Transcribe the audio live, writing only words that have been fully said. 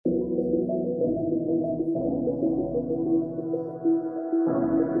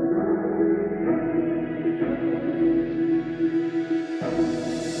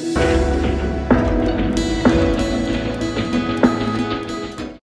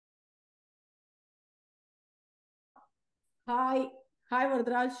Hi, hi, Varad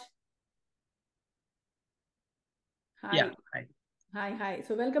Rajh. Yeah, Hi, hi. hi.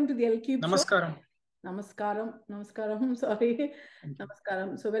 So, welcome to the L Cube Show. Namaskaram. Namaskaram. Sorry, Thank you.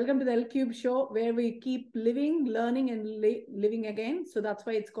 Namaskaram. So, welcome to the L Cube Show, where we keep living, learning, and living again. So that's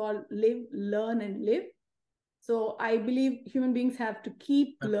why it's called Live, Learn, and Live. So I believe human beings have to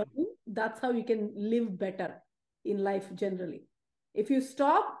keep Okay. learning. That's how you can live better in life generally. If you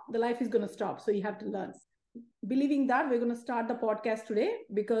stop, the life is going to stop. So you have to learn. Believing that, we're going to start the podcast today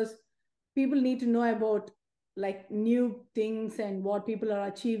because people need to know about like new things and what people are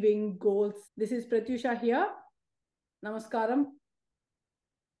achieving, goals. This is Pratyusha here. Namaskaram.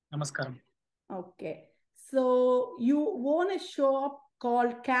 Namaskaram. Okay. So you own a shop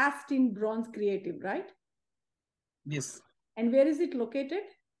called Cast in Bronze Creative, right? Yes. And where is it located?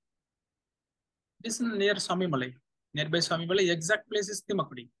 This is near Swamimalai. Nearby Swamimalai. Exact place is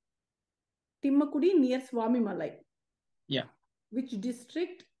Timakudi. Timmakudi near Swami Malai. Yeah. Which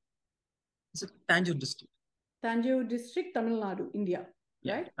district? It's a Tanjore district. Tanjore district, Tamil Nadu, India,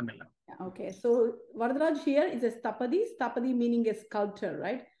 Yeah, right? Tamil Nadu. Yeah, okay. So Varad Rajh here is a stapadi. Stapadi meaning a sculptor,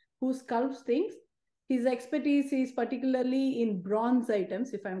 right? Who sculpts things. His expertise is particularly in bronze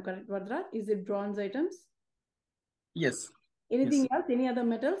items, if I'm correct, Varad Rajh. Is it bronze items? Yes. Anything Yes. else? Any other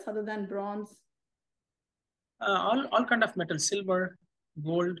metals other than bronze? All kind of metal, silver,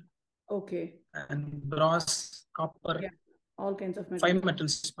 gold, Okay. and brass, copper. Yeah. All kinds of metals. 5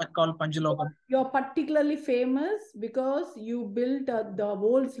 metals called Panjalogam. You're particularly famous because you built the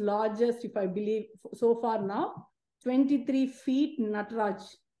world's largest, if I believe, so far now, 23 feet Nataraj,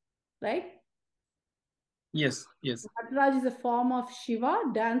 right? Yes. Yes. Nataraj is a form of Shiva,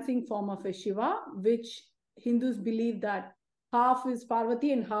 dancing form of a Shiva, which Hindus believe that half is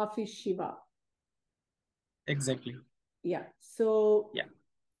Parvati and half is Shiva. Exactly. Yeah. So Yeah.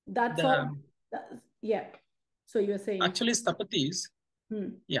 that's all. The Yeah. So you were saying. actually Stapatis.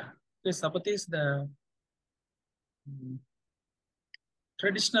 Yeah. The Stapatis, the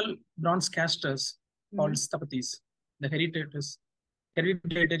traditional bronze casters called Stapatis. The hereditaries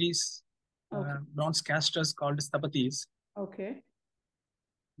Okay. bronze casters called Stapatis. Okay.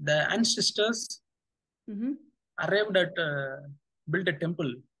 The ancestors arrived at built a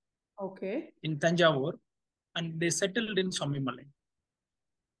temple Okay. in Tanjavur and they settled in Swamimalai.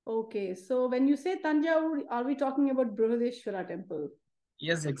 Okay, so when you say Tanjavur, are we talking about Brihadeshwara temple?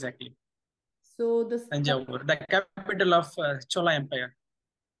 Yes, exactly. So the Tanjavur, the capital of Chola Empire.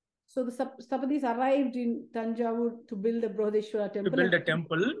 so the Stapadis arrived in Tanjavur to build the Brihadeshwara To temple and build a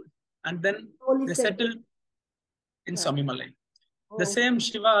temple and then slowly they settled. settled in Right. Swamimalai. The Oh, same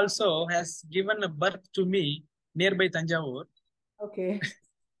Shiva also has given a birth to me nearby Tanjavur. okay.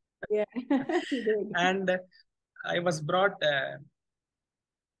 Yeah, he did. And I was brought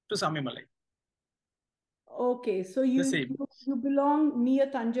to Swamimalai. Okay, so The you, same. you belong near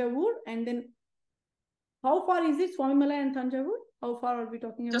Tanjavur, and then how far is it, Swamimalai and Tanjavur? How far are we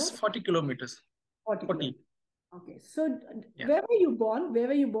talking about? Just 40 kilometers. 40 40. kilometers. Okay, so Yeah. where were you born? Where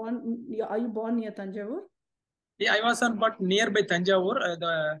were you born? Are you born near Tanjavur? Yeah, I was on but nearby Tanjavur,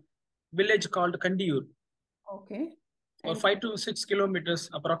 the village called Kandiyur, Okay. or And 5 to 6 kilometers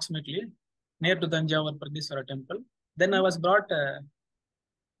approximately, near okay. to Tanjavur Pradeswara temple. Then I was brought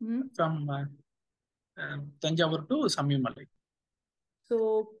from Tanjavur to Samyamalai. So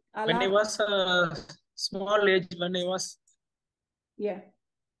I'll When I ask, was small age, yeah.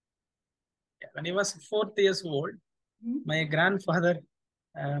 when I was 4 years old, my grandfather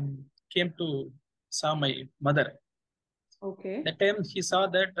came to saw my mother. Okay. That time he saw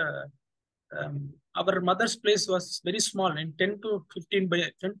that our mother's place was very small, in 10 to 15 by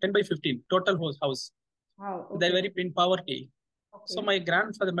 10 by 15 total house. Wow. They're Okay. very in poverty. So Okay. my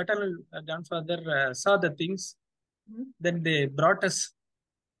grandfather, maternal grandfather, saw the things. Mhm. Then they brought us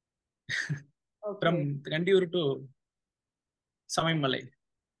Okay. from Gandiur to Samaimalai.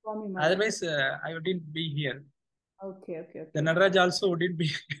 Swami Malay. Otherwise, I wouldn't be here. Okay. Okay. The Okay. Nataraja also wouldn't be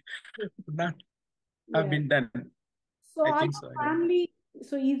would not have Yeah. been done. So I are think your so. I don't know. family,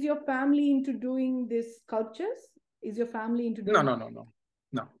 so is your family into doing these sculptures? Is your family into No, doing? no, no, no,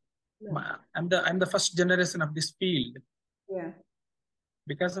 no. No. I'm the first generation of this field. Yeah.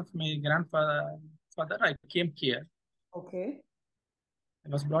 Because of my grandfather, I came here. Okay. I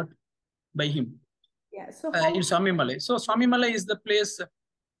was brought by him Yeah. So in how? Swamimalai. So Swamimalai is the place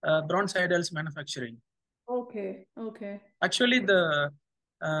bronze idols manufacturing. Okay. Okay. Actually, the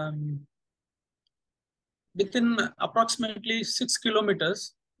um, within approximately 6 kilometers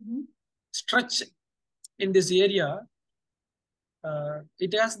Mhm. stretch in this area,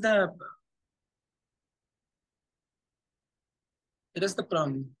 it has the I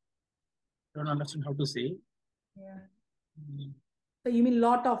don't understand how to say. Yeah. So you mean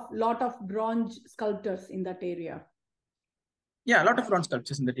lot of bronze sculptors in that area? Yeah, a lot of bronze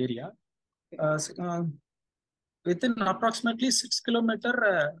sculptures in that area. Okay. Within approximately 6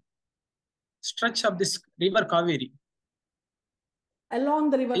 kilometer stretch of this river Kaveri. Along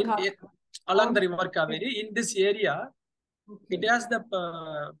the river Along the river Kaveri, in this area, okay. it has the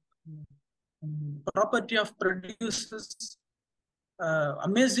property of produces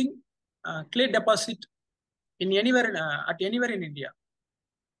amazing clay deposit in anywhere at anywhere in India.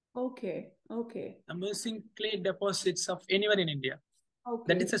 Okay. Okay. Amazing clay deposits of anywhere in India.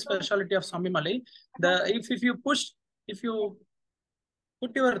 Okay. That is a specialty of Swami Malai. If you put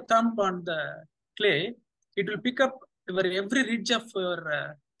your thumb on the clay, it will pick up every ridge of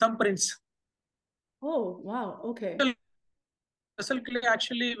your thumbprints. Oh wow! Okay. Special clay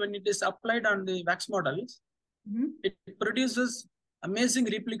actually, when it is applied on the wax models, it produces amazing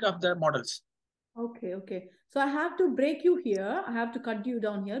replica of the models. Okay, okay. So I have to break you here. I have to cut you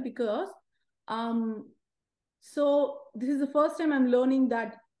down here because so this is the first time I'm learning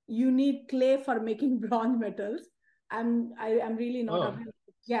that you need clay for making bronze metals. I'm really not aware.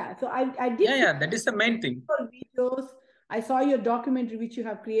 Yeah, so I did Yeah, that is the main thing. Videos. I saw your documentary which you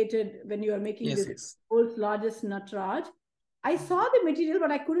have created when you are making this world's largest Nataraja. I saw the material,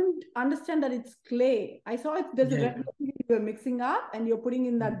 but I couldn't understand that it's clay. I saw there's a red material you're mixing up and you're putting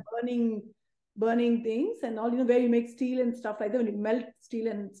in that burning things and all, where you make steel and stuff like that, when you melt steel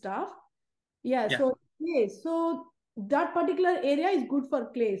and stuff. Yeah. So clay. So that particular area is good for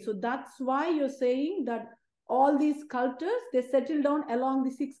clay. So that's why you're saying that all these sculptors, they settle down along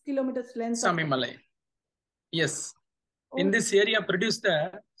the 6 kilometers length Swami Malai. Yes. In this area produce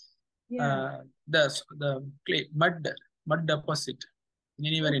the clay mud deposit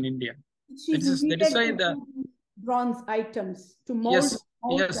anywhere in India. That is why the bronze items to mold.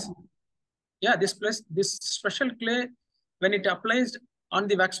 Yeah, this special clay, when it applies on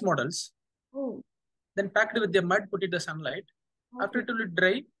the wax models, then packed with the mud, put it in the sunlight. After it will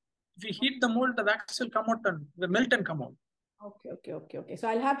dry, if you heat the mold, the wax will come out and the melt and come out. Okay. So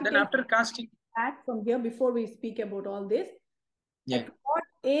I'll have to then after casting back from here before we speak about all this. At what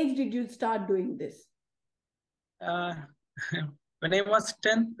age did you start doing this? When I was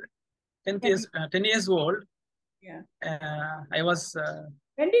 10 years old, I was.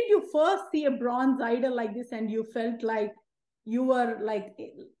 When did you first see a bronze idol like this and you felt like you were like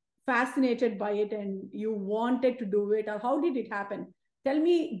fascinated by it and you wanted to do it? Or how did it happen? Tell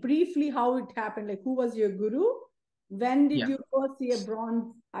me briefly how it happened. Like, who was your guru? When did you first see a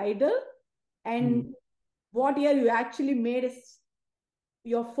bronze idol? And what year you actually made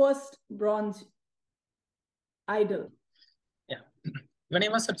your first bronze idol? Yeah. When I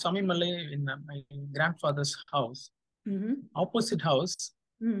was at Swami Malai in my grandfather's house, opposite house,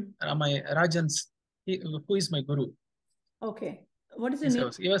 my Rajan's, who is my guru. Okay. What is your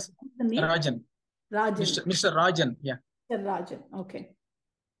name? He was Rajan. Rajan. Mr. Rajan, yeah. Mr. Rajan, okay.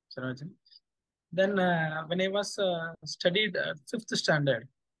 Mr. Rajan. Then when I was studied 5th standard,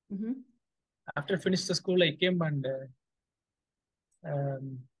 after finished the school, I came and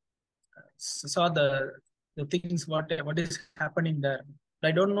saw the things what is happening there.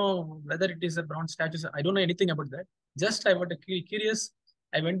 I don't know whether it is a bronze statue. I don't know anything about that. Just I was curious.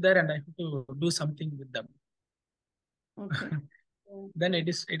 I went there and I had to do something with them. Okay. Then it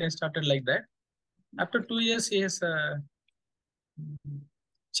has started like that. After 2 years, he has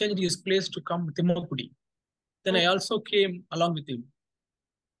changed his place to come with Timokudi. Then I also came along with him.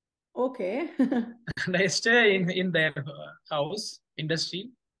 Okay. And I stay in their house,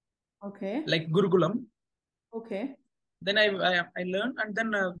 industry. Okay. Like Gurukulam. Okay. Then I learned, and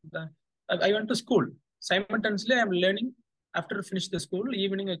then I went to school. Simultaneously, I'm learning. After finish the school,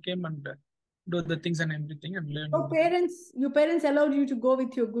 evening I came and do the things and everything and learn. Your parents allowed you to go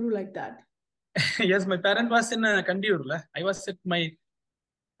with your guru like that? Yes, my parent was in Kandiur. I was at my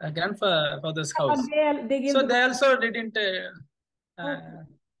grandfather's house. They also didn't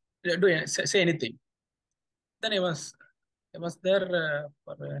say anything. Then I was there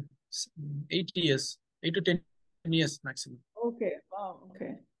for 8 to 10 years maximum. Okay. Wow.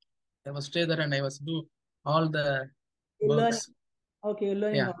 Okay. I was stay there and I was do all the works. Okay, you're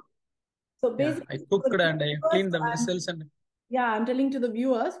learning. Yeah. So basically, I cooked and I cleaned the vessels and. Yeah, I'm telling to the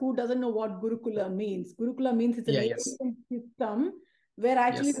viewers who doesn't know what Gurukula means. Gurukula means it's an ancient system where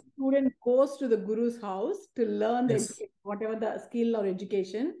actually the student goes to the guru's house to learn the whatever the skill or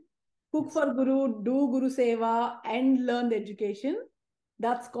education, cook for guru, do guru seva, and learn the education.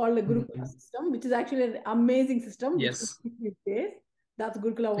 That's called the Gurukula system, which is actually an amazing system. Yes. That's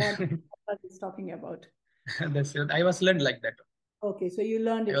Gurukula what is talking about. That's it. I was learned like that. Okay, so you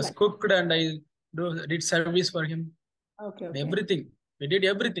learned it. I was cooked and I did service for him. Okay, okay. Everything. We did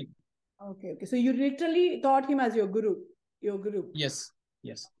everything. Okay, okay. So you literally taught him as your guru. Your guru. Yes,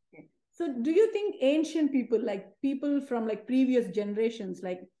 yes. Okay. So do you think ancient people, like people from like previous generations,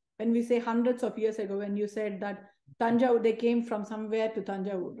 like when we say hundreds of years ago, when you said that Tanjavur, they came from somewhere to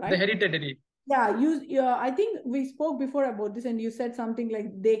Tanjavur, right? The hereditary. Yeah, I think we spoke before about this, and you said something like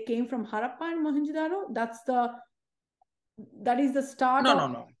they came from Harappa and Mohenjo-daro. That is the start No, of. no,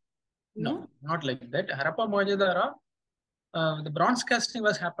 no. No, not like that. Harappa Mohenjo-daro, the bronze casting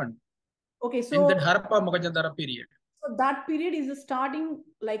was happened. Okay, so in that Harappa Mohenjo-daro period. So that period is starting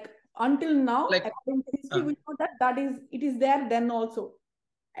like until now. Like, according to history, we know that it is there then also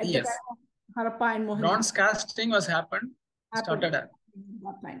at the yes. time of Harappa and Mohenjo. Bronze casting was started at that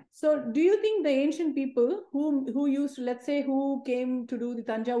time. So do you think the ancient people who used, let's say, who came to do the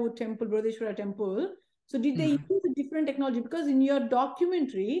Tanjavur temple, Brodeshwara temple, so did they use a different technology? Because in your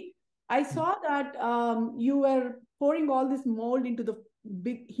documentary, I saw that you were pouring all this mold into the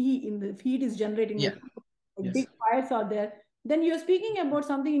big heat, in the heat is generating. Yeah. Yes. Big fires are there. Then you're speaking about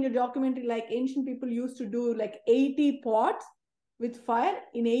something in your documentary, like ancient people used to do like 80 pots with fire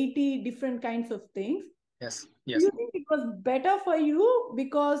in 80 different kinds of things. Yes, yes. Do you think it was better for you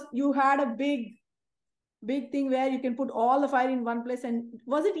because you had a big thing where you can put all the fire in one place? And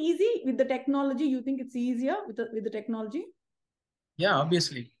was it easy with the technology? You think it's easier with the technology? Yeah,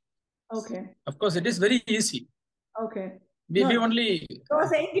 obviously. Okay. Of course, it is very easy. Okay. Maybe only. I was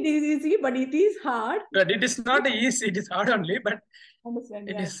saying it is easy, but it is hard. But it is not easy. It is hard only. But understand.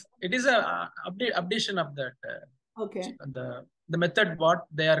 It is a updation of that. Okay. The method what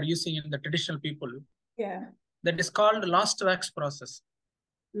they are using in the traditional people. Yeah. That is called lost wax process.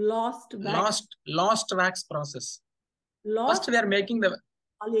 Lost wax. Lost wax process. Lost. First, we are making the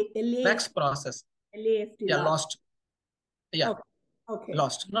wax process. LAST. Yeah, lost. Yeah. Okay. Okay.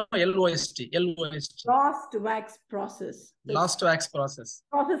 Lost. No, LOST. LOST. Lost wax process. Lost wax process.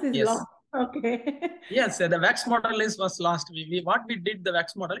 Process is lost. Okay. Yes, the wax model was lost. What we did, the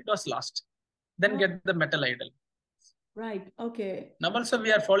wax model, it was lost. Then get the metal idol. Right. Okay. Now also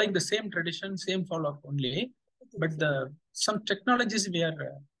we are following the same tradition, same follow-up only, but some technologies we are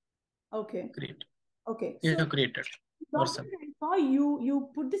create. Okay. We have created. I saw you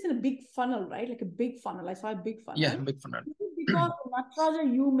put this in a big funnel, right? Like a big funnel. I saw a big funnel. Yeah, big funnel. Because the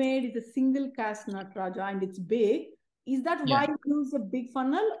Nataraja you made is a single cast Nataraja and it's big. Is that why you use a big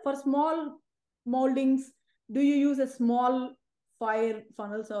funnel? For small moldings, do you use a small fire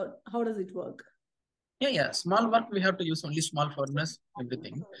funnels, or how does it work? Yeah. Small work, we have to use only small furnace,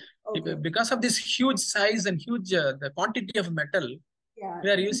 everything. Okay. Because of this huge size and huge the quantity of metal, we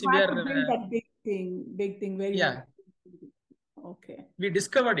are using. That big thing where you have. Okay. We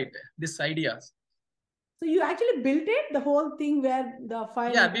discovered it, this ideas. So you actually built it, the whole thing where the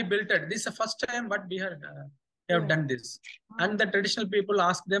fire. Yeah, we built it. This is the first time what we have done this. And the traditional people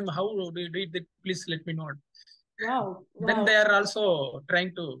ask them, how do you read it? Please let me know. Wow. Then they are also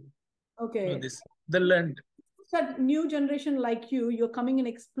trying to do this. They learned. That new generation like you're coming and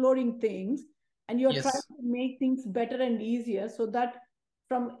exploring things, and you're trying to make things better and easier, so that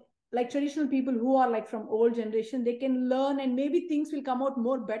from like traditional people who are like from old generation, they can learn and maybe things will come out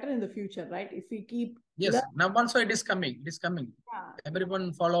more better in the future, right? If we keep. Yes, now also it is coming. It is coming. Yeah.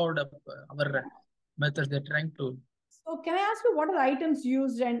 Everyone followed up our methods. They're trying to. So can I ask you what are the items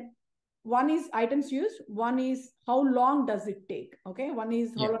used? And one is items used. One is how long does it take? Okay. One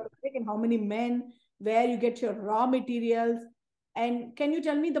is how long does it take and how many men, where you get your raw materials. And can you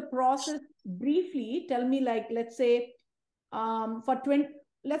tell me the process briefly? Tell me, like, let's say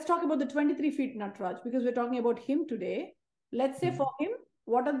let's talk about the 23 feet Nataraj, because we're talking about him today. Let's say for him,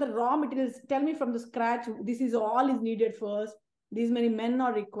 what are the raw materials? Tell me from the scratch. This is all is needed first. These many men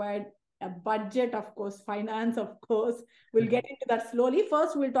are required. A budget, of course, finance, of course. We'll get into that slowly.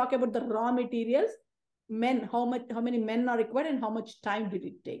 First, we'll talk about the raw materials. Men, how many men are required and how much time did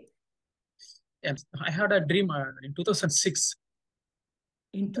it take? Yes, I had a dream in 2006.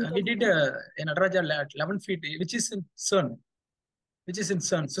 We did a Nataraja 11 feet, which is in CERN,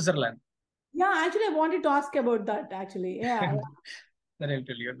 Switzerland. Yeah, actually, I wanted to ask about that, actually. Yeah. Then I'll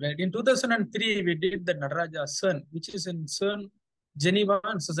tell you. In 2003, we did the Nataraja CERN, which is in CERN, Geneva,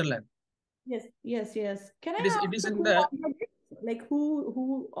 and Switzerland. Yes. Can I ask, it is in the like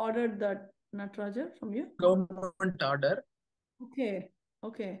who ordered the Nataraja from you? Government order. Okay.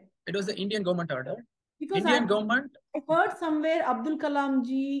 It was the Indian government order. Because government. I heard somewhere Adbul Kalam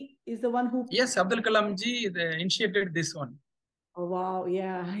Ji is the one who. Yes, Adbul Kalam Ji initiated this one. Oh wow!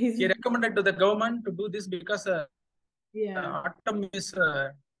 Yeah, he recommended to the government to do this because autumn is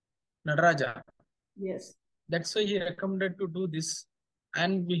Nataraja. Yes. That's why he recommended to do this.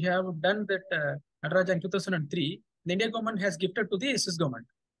 And we have done that Nataraja in 2003. the Indian government has gifted to the Swiss government.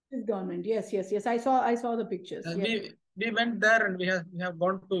 Swiss government, yes. I saw the pictures. Yes. We went there and we have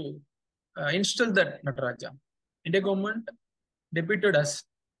gone to install that Nataraja. Indian government deputed us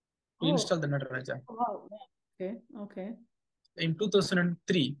to install the Nataraja. Wow. Okay. In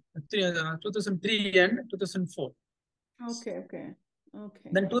 2003 and 2004. Okay.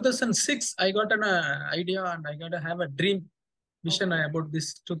 Then 2006, I got an idea and I got to have a dream vision about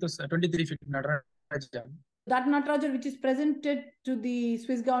this 23 feet Nataraja. That Nataraja which is presented to the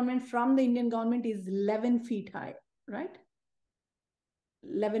Swiss government from the Indian government is 11 feet high, right?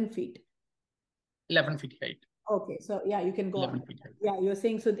 11 feet. 11 feet height. Okay, so yeah, you can go 11 on. feet height. Yeah, you're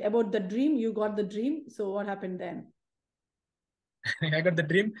saying so about the dream, you got the dream. So what happened then? I got the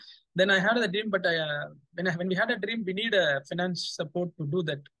dream. Then I had the dream, but when we had a dream, we need a finance support to do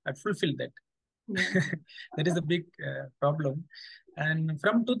that. I fulfill that. Yeah. That is a big problem. And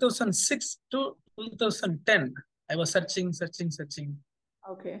from 2006 to 2010, I was searching.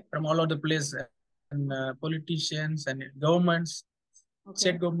 Okay. From all over the place, and politicians and governments,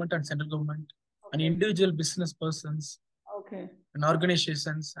 state government and central government, and individual business persons, and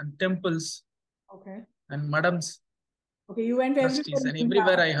organizations and temples, and madams. Okay, you went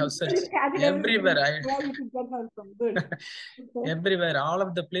everywhere I have searched. Everywhere I you could get help from. Good. Everywhere, all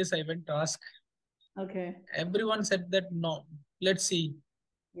of the place I went to ask. Okay. Everyone said that no, let's see.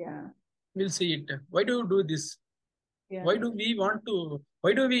 Yeah. We'll see it. Why do you do this? Yeah. Why do we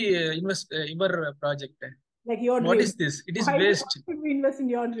invest in your project? Like your dream. What is this? It is waste. Why do we invest in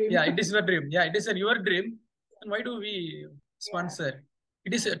your dream? Yeah, it is your dream. Yeah, it is your dream. And why do we sponsor?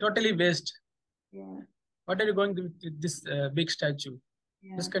 It is totally waste. Yeah. What are you going to do with this big statue?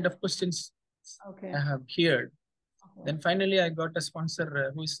 Yeah. This kind of questions I have heard. Okay. Then finally, I got a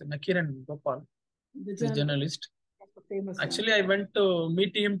sponsor who is Nakiran Gopal, the journalist. Actually, I went to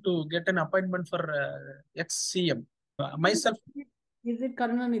meet him to get an appointment for ex-CM. Myself. Is it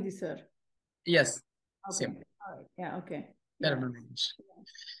Karunanidhi, sir? Yes. Okay. All right. Yeah. Okay.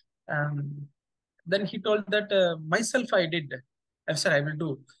 Then he told that myself I did. I said I will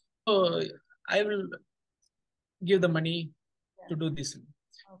do. So I will give the money to do this.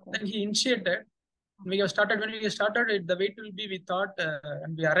 Okay. Then he initiated. When we started, the weight will be, we thought,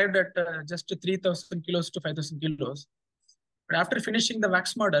 and we arrived at just 3,000 kilos to 5,000 kilos. But after finishing the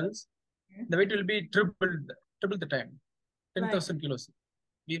wax models, the weight will be triple the time, 10,000 kilos.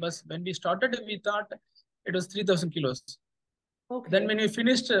 When we started, we thought it was 3,000 kilos. Okay. Then when we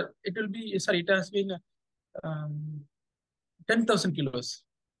finished, it has been 10,000 kilos.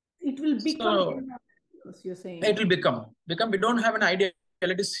 It will become 10,000 kilos, you're saying? It will become. We don't have an idea.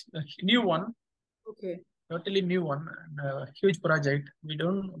 It is a new one. Okay. Totally new one, huge project. We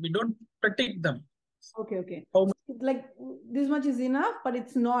don't predict them. Okay. Like this much is enough, but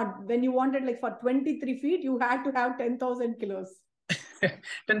it's not. When you wanted like for 23 feet, you had to have 10,000 kilos.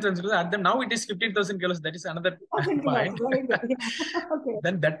 10,000 kilos. Now it is 15,000 kilos. That is another point. Very good. Yeah. Okay.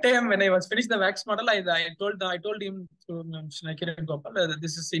 Then that time when I was finished the wax model, I told him to Nakiran Gopal,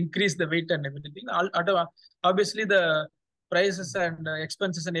 this is increase the weight and everything. Obviously the prices and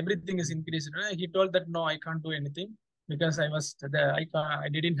expenses and everything is increased. He told that no, I can't do anything because I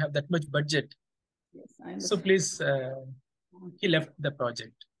didn't have that much budget. Yes, I understand. So please, he left the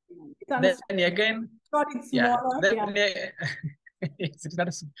project. Then again,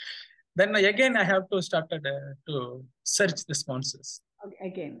 then again I have to start to search the sponsors.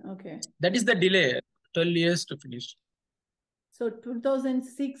 Okay. That is the delay. 12 years to finish. So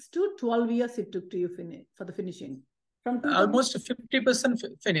 2006 to 12 years it took to you for the finishing. From almost 50%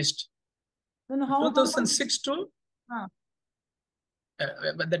 finished. Then how 2006 to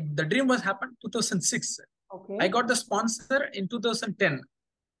the dream was happened 2006. Okay. I got the sponsor in 2010.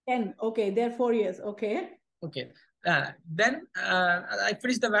 Okay, there 4 years. Okay. Then I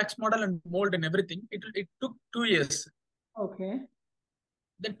finished the wax model and mold and everything. It took 2 years. Okay.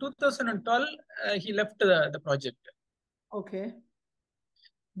 Then 2012 he left the project. Okay.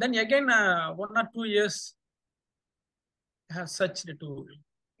 Then again 1 or 2 years I have searched to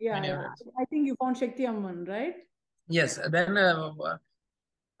I think you found Shakti Amman, right? Yes. Then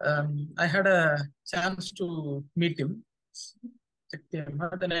I had a chance to meet him.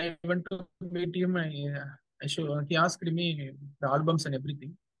 Then I went to meet him. He asked me the albums and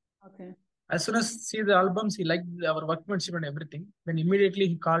everything. Okay. As soon as see the albums, he liked our workmanship and everything. Then immediately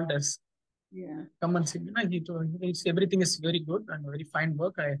he called us. Yeah. Come and see. He told everything is very good and very fine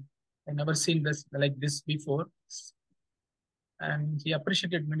work. I never seen this like this before. And he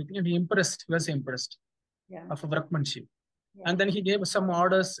appreciated many things. And he was impressed of workmanship. Yeah. And then he gave some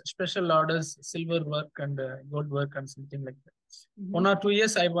orders, special orders, silver work and gold work and something like that. 1 or 2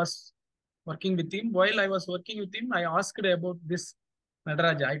 years I was working with him. While I was working with him, I asked about this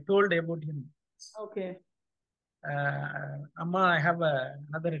Nataraja. I told about him. Okay. Amma, I have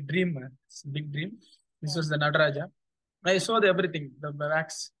another dream, big dream. This was the Nataraja. I saw everything, the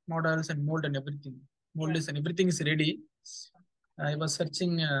wax models and mold and everything. Mold is and everything is ready. I was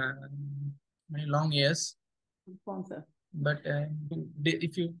searching many long years. Sponsor. But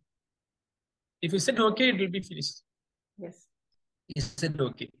if you said okay, it will be finished. Yes. He said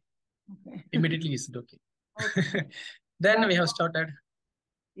okay. Okay. Immediately he said okay. Then we have started.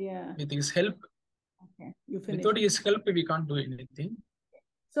 Yeah. With his help. Okay. You finished. Without his help, we can't do anything.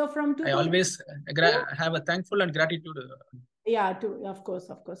 So from I always have a thankful and gratitude. Yeah, of course.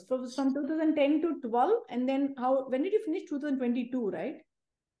 From 2010 to 12, and then when did you finish? 2022, right?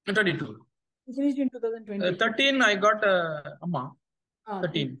 22. You finished in 2020. 13, I got Amma.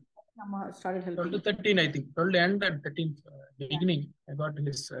 13. Amma started helping. 12 to 13, I think. 12 end and 13 beginning, I got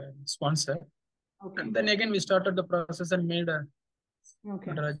his sponsor. Okay. And then again, we started the process and made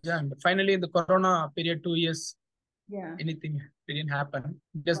Nataraja. And finally, in the Corona period, 2 years, anything didn't happen.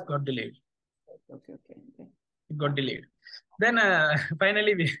 It just got delayed. Okay. It got delayed. Then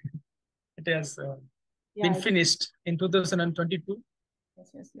finally, it has been finished in 2022.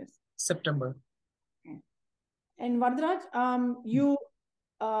 Yes. September. Okay. And Varad Rajh,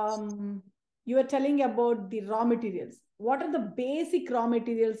 you were telling about the raw materials. What are the basic raw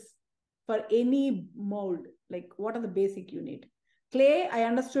materials for any mold? Like, what are the basic you need? Clay, I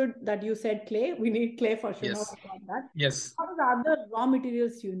understood that you said clay. We need clay for sure. Yes. That. Yes. What are the other raw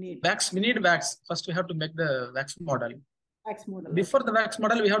materials you need? Wax. We need wax. First, we have to make the wax model. Wax model. Before the wax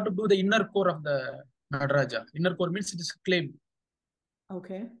model, we have to do the inner core of the Nataraja. Inner core means it is clay.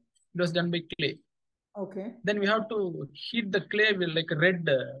 Okay. It was done by clay. Okay. Then we have to heat the clay with like red.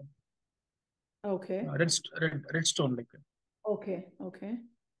 Okay. Red stone like. Okay.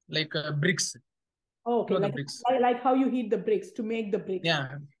 Like bricks. Okay, like how you heat the bricks to make the bricks.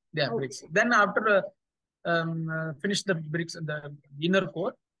 Yeah, bricks. Then after finish the bricks and the inner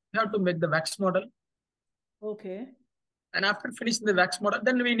core, you have to make the wax model. Okay. And after finishing the wax model,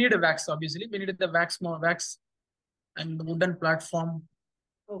 then we need a wax. Obviously, we need the wax and the wooden platform,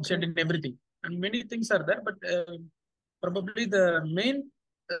 shed and everything. And many things are there, but probably the main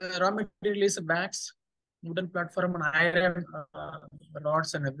raw material is wax, wooden platform, and iron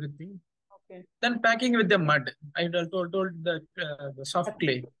rods and everything. Okay. Then packing with the mud. I told the soft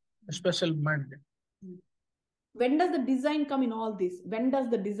clay, the special mud. When does the design come in all this? When does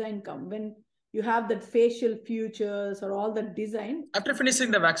the design come? When you have that facial features or all that design? After finishing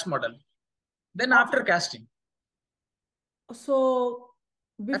the wax model. Then after casting. So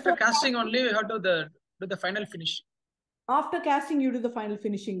after casting only, we have to do the final finish. After casting, you do the final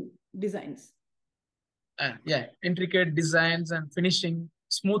finishing designs. Yeah, intricate designs and finishing.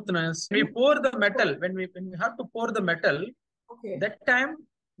 Smoothness. We pour the metal. When we have to pour the metal, that time,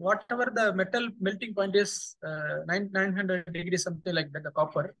 whatever the metal melting point is, 900 degrees, something like that, the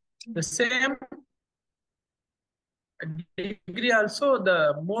copper, the same degree also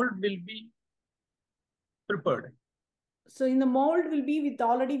the mold will be prepared. So in the mold will be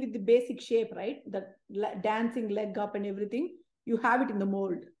already with the basic shape, right? The dancing leg up and everything. You have it in the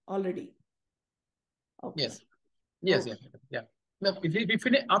mold already. Okay. Yes. Yeah. If we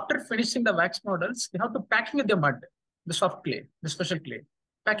finish, after finishing the wax models, we have to packing with the mud, the soft clay, the special clay.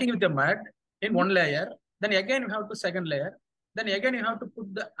 Packing with the mud in one layer. Then again, we have to second layer. Then again, you have to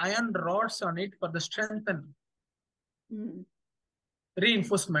put the iron rods on it for the strength and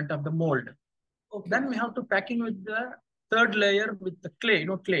reinforcement of the mold. Okay. Then we have to packing with the third layer with the clay,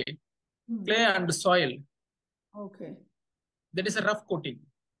 clay and soil. Okay. That is a rough coating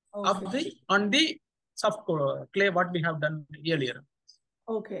of on the soft clay what we have done earlier.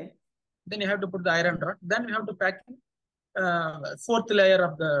 Okay. Then you have to put the iron rod. Then we have to pack fourth layer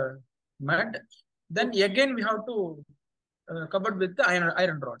of the mud. Then again we have to cover with the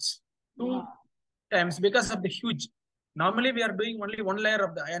iron rods. Two times because of the huge. Normally we are doing only one layer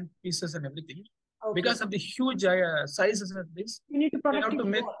of the iron pieces and everything. Okay. Because of the huge sizes of this, you need to protect we have to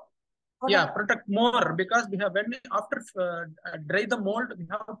make protect more because we have after dry the mold, we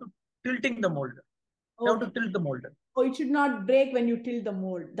have to tilting the mold. You have to tilt the mold. Oh, it should not break when you tilt the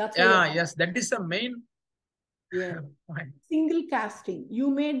mold. That's yes, that is the main. Yeah. Single casting.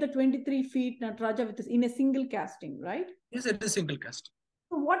 You made the 23 feet Nataraja in a single casting, right? Yes, it is single casting.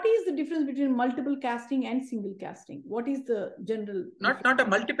 So what is the difference between multiple casting and single casting? What is the general? Not a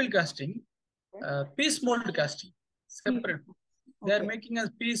multiple casting. Piece mold casting. Separate. They are making a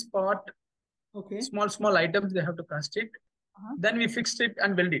piece part. Okay. Small items they have to cast it. Then we fixed it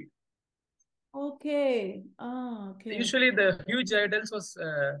and build it. Okay. Okay. Usually the huge idols was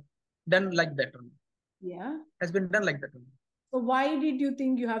done like that only. Yeah. Has been done like that only. So why did you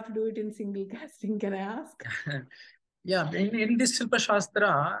think you have to do it in single casting? Can I ask? Yeah, in this Shilpa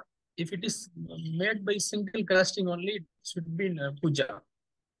Shastra, if it is made by single casting only, it should be in puja.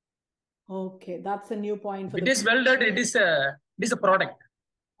 Okay, that's a new point for It is well done. It is a product.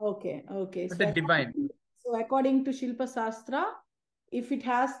 Okay, okay. So divine. So according to Shilpa Shastra, if it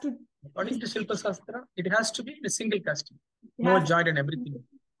has to... According to Shilpa Shastra, it has to be in a single casting. No joint and everything.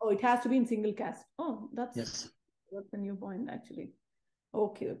 Oh, it has to be in single cast. Oh, yes. That's a new point actually.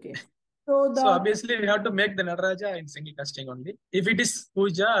 Okay, okay. So obviously we have to make the Nataraja in single casting only. If it is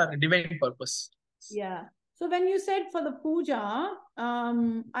puja or divine purpose. Yeah. So when you said for the puja,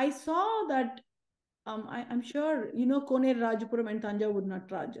 I saw that I'm sure you know Koner Rajapuram and Tanjavur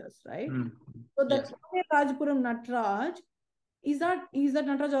Natarajas, right? So that Koner Rajapuram Nataraj, is that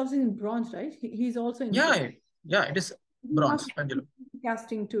Nataraj also in bronze, right? He's also in bronze. Yeah, it is bronze.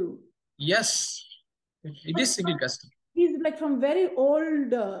 Casting too. Yes, it is single casting. He's like from very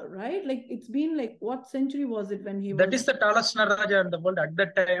old, right? Like it's been like what century was it when he was? That is the tallest Nataraja in the world at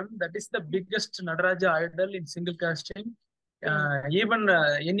that time. That is the biggest Nataraja idol in single casting. Even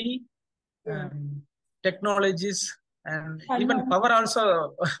any technologies and even power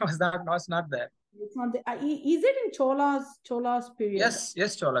also was not there. It's not there. Is it in Chola's period?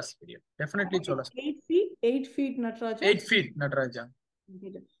 Yes, Chola's period. Definitely Chola's period. 8 feet Nataraja? 8 feet Nataraja.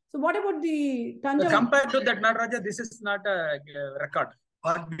 So what about the Tanjavur? Compared to that Nataraja, this is not a record.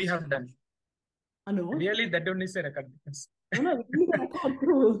 What we have done. No. Really, that one is a record. No, it is a record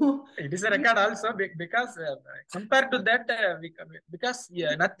too. It is a record also because compared to that, because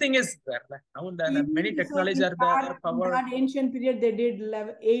nothing is there. Like now, many technologies are there. Power. That ancient period, they did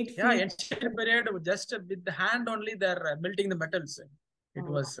 8 feet. Yeah, ancient period, just with the hand only, they're melting the metals. It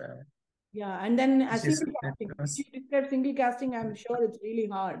was. Yeah, and then as single casting, if you describe single casting, I'm sure it's really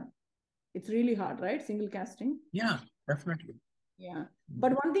hard. It's really hard, right? Single casting. Yeah, definitely. Yeah,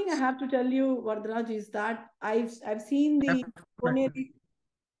 but one thing I have to tell you, Varad Rajh, is that I've seen the Koner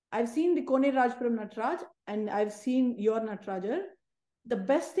Rajpuram Nataraj and I've seen your Nataraja. The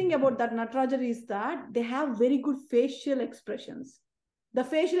best thing about that Nataraja is that they have very good facial expressions. The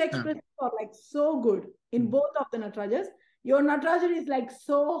facial expressions are like so good in both of the Natarajas. Your Nataraja is like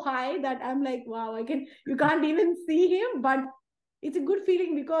so high that I'm like, wow, you can't even see him, but it's a good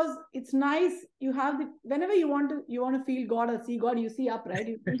feeling because it's nice. You have whenever you want to feel God or see God, you see up, right?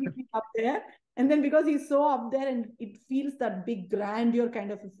 You see up there. And then because he's so up there and it feels that big grandeur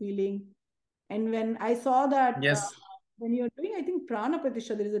kind of a feeling. And when I saw that, when you're doing, I think Prana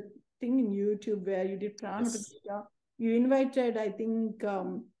Pratishtha, there is a thing in YouTube where you did Prana Pratishtha. You invited, I think,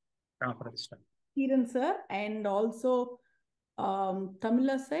 Kiran Sir and also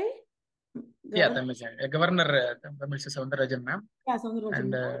Tamilnadu. Governor Varad ma'am.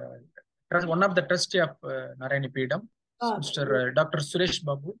 And one of the trustee of Narayani Peedam, Mr. Dr. Suresh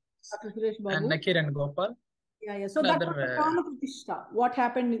Babu. And Nakir and Gopal. Yeah. So that was the Prana Pratishtha. What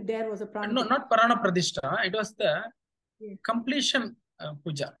happened there was a Prana No, not Prana Pratishtha. It was the completion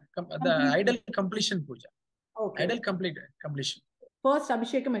puja. The idol completion puja. Okay. Idol completion. First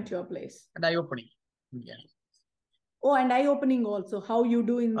Abhishekam at your place. And eye opening. Yeah. Oh, and eye opening also. How you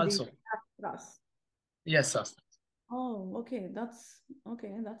do in also. The class. Yes, sir. Oh, okay. That's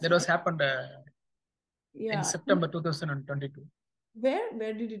okay. That was happened in September 2022.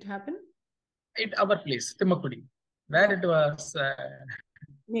 Where did it happen? At our place, Timakudi, where it was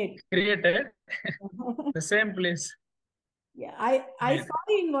created. The same place. Yeah, I saw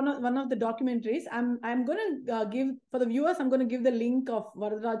it in one of the documentaries. I'm gonna give for the viewers. I'm gonna give the link of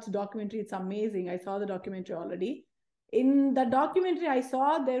Varad Rajh's documentary. It's amazing. I saw the documentary already. In the documentary, I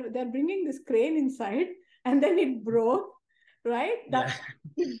saw they're bringing this crane inside, and then it broke. Right?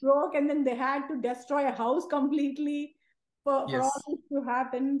 It broke, and then they had to destroy a house completely for all this to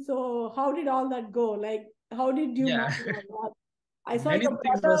happen. So how did all that go? Like, how did you manage all that? I saw many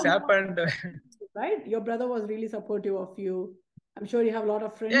things was happened. Right? Your brother was really supportive of you. I'm sure you have a lot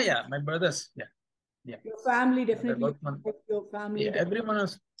of friends. Yeah, my brothers. Yeah. Your family definitely. Your family. Everyone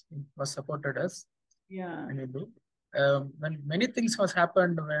was supported us. Yeah. And we do. When many things was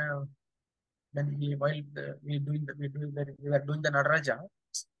happened when we were doing the Nataraja.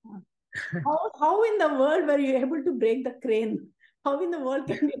 How in the world were you able to break the crane? How in the world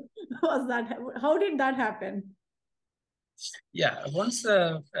was that? How did that happen? Yeah, once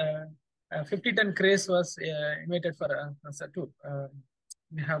 50-ton crane was invited for us too.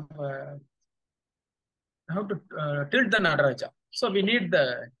 We have how to tilt the Nataraja. So we need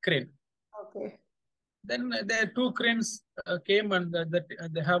the crane. Okay. Then the two cranes came and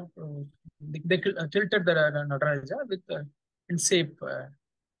they have they tilted the Nataraja with in shape.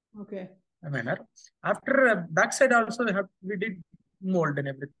 Okay. Manner. After backside also we did mold and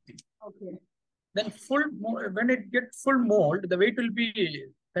everything. Okay. Then when it gets full mold, the weight will be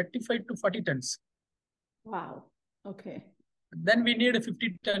 35 to 40 tons. Wow. Okay. Then we need a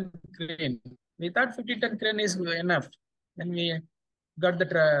 50-ton crane. We thought 50-ton crane is enough. Then we got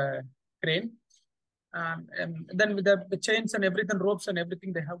the crane. And then with the chains and everything, ropes and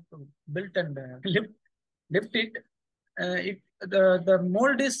everything, they have to build and lift it. The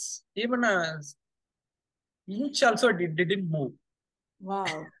mold is even a inch also didn't move. Wow.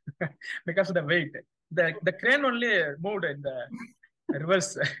 Because of the weight. The crane only moved in the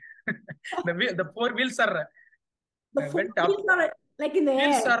reverse. The four wheels are went up. Wheels are like in the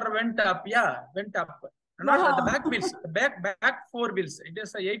Wheels air. are went up. Yeah, went up. Wow. Not the back wheels. The back four wheels. It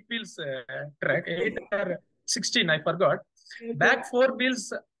is a 8 wheels track. 8 or 16. I forgot. Okay. Back four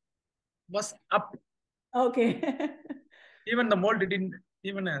wheels was up. Okay. Even the mold didn't.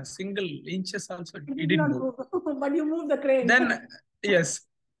 Even a single inches also it didn't move. But you moved the crane. Then yes.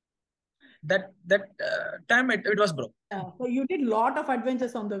 That time it was broke. Yeah. So you did lot of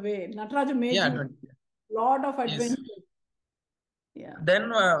adventures on the way. Nataraja made you lot of adventures. Yes. Yeah.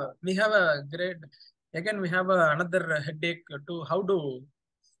 Then we have a great, again we have another headache to how to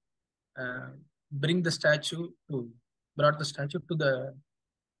bring the statue brought the statue to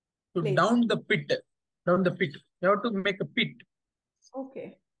down the pit. We have to make a pit.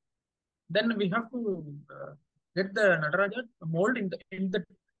 Okay. Then we have to get the Nataraja mold in the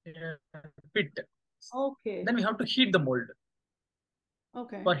pit. Okay. Then we have to heat the mold.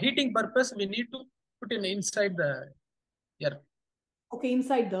 Okay. For heating purpose, we need to put it inside the earth. Okay,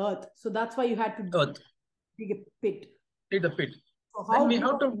 inside the earth. So that's why you had to dig a pit. Dig the pit. So then we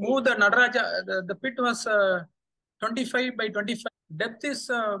have to move the Nataraja. The pit was 25 by 25. Depth is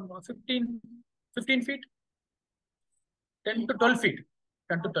 15 feet. 10 to 12 feet.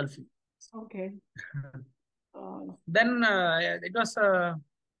 10 to 12 feet. Okay. Then it was a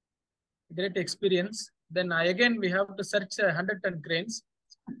great experience. Then again we have to search 100-ton cranes.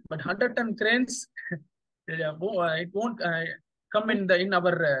 But 100-ton cranes, it won't come in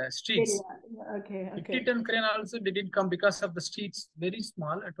our streets. Okay. 50-ton crane also didn't come because of the streets very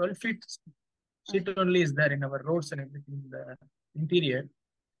small. 12 feet street only is there in our roads and everything in the interior.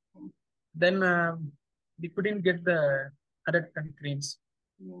 Then we couldn't get the 100-ton cranes.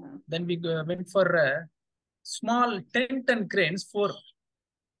 Yeah. Then we went for small 10-ton cranes, four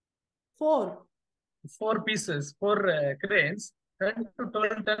pieces, four cranes, 10 to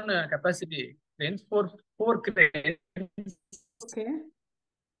 12-ton capacity cranes, four cranes. Okay.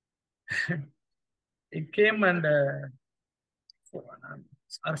 It came and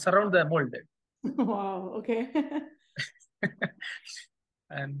surround the mold. Wow. Okay.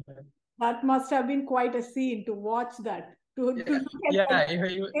 And that must have been quite a scene to watch that. To look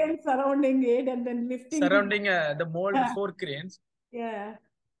at surrounding it and then lifting. Surrounding the mold, four cranes. Yeah.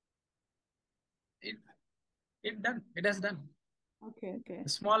 It has done. Okay. The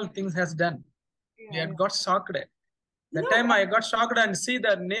small things has done. Yeah, we had got shocked. The time I got shocked and see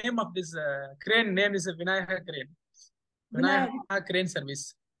the name of this crane name is Vinayaka crane. Vinayaka crane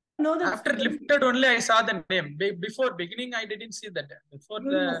service. After lifted only I saw the name. Before beginning I didn't see that. Before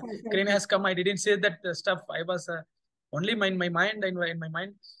the crane has come I didn't see that stuff. I was only in my mind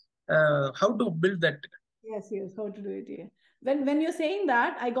how to build that. Yes, how to do it. Yeah. When you're saying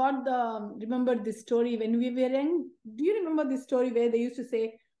that, I got remember this story when we were in. Do you remember this story where they used to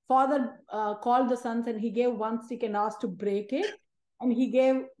say father called the sons and he gave one stick and asked to break it, and he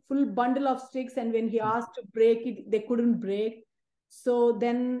gave full bundle of sticks, and when he asked to break it, they couldn't break. So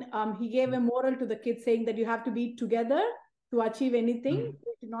then he gave a moral to the kids saying that you have to be together to achieve anything.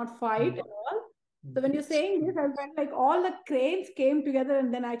 You should not fight at all. So when you're saying this, I felt like all the cranes came together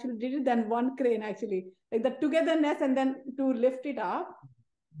and then actually did it than one crane actually. Like the togetherness and then to lift it up.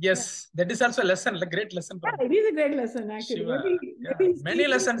 Yes, that is also a lesson, a great lesson. Yeah, it is a great lesson actually. Shiva, maybe many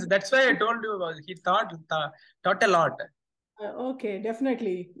lessons. That's why I told you he taught a lot. Okay,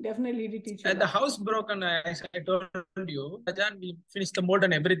 definitely did teach you. The house broken, as I told you, we finished the mold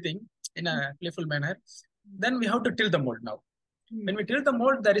and everything in a playful manner. Then we have to tilt the mold now. When we tilt the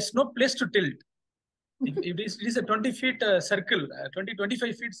mold, there is no place to tilt. It is a 20 feet circle,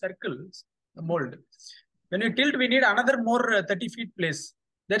 25 feet circle, the mold. When we tilt, we need another more 30 feet place.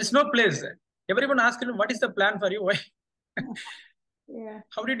 There is no place. Everyone asks him, what is the plan for you? Why? Yeah.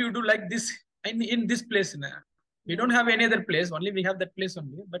 How did you do like this in this place? We don't have any other place. Only we have that place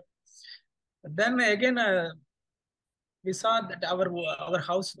only. But then again, we saw that our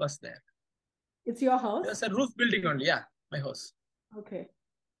house was there. It's your house? It was a roof building only. Yeah, my house. Okay.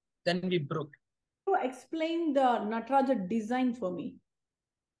 Then we broke. So explain the Nataraja design for me.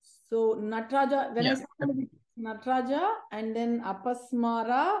 So Nataraja, when I Yeah, saw Nataraja and then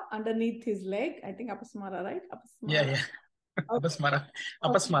Apasmara underneath his leg, I think Apasmara, right? yeah, Apasmara. yeah. Okay. Apasmara, Okay.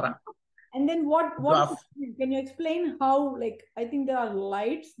 Apasmara. And then what Dwarf. can you explain how, like, I think there are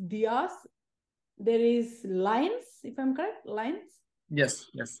lights, diyas, there is lines, if I'm correct, lines. Yes,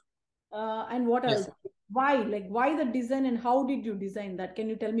 yes. And what else? Yes. Why the design and how did you design that? Can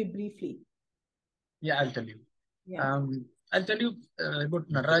you tell me briefly? Yeah, I'll tell you. Yeah. I'll tell you about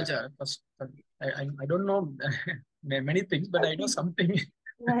Nataraja first. I don't know many things, but I know something.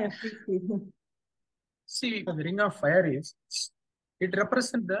 Yeah, please, please. See, the ring of fire it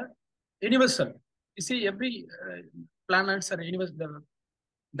represents the universal. You see, every planets or universe,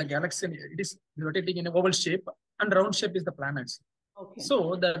 the galaxy, it is rotating in a oval shape, and round shape is the planets. Okay. So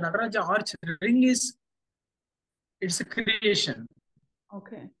the Nataraja arch ring it's a creation.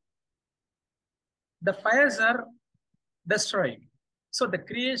 Okay. The fires are destroying. So the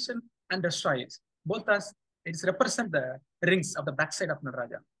creation and destroys both as it's represent the rings of the backside of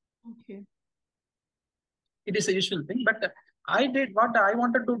Nataraja. Okay. It is a usual thing, but I did what I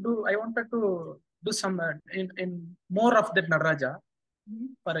wanted to do. I wanted to do some in more of that Nataraja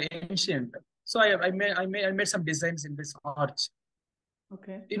for ancient. So I made some designs in this arch.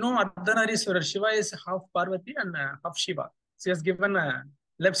 Okay. You know, Ardhanarishwara, Shiva is half Parvati and half Shiva. She has given a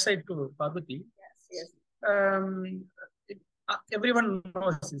left side to Parvati. Yes. Everyone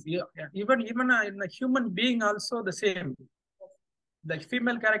knows this. Yeah, even in a human being also the same. The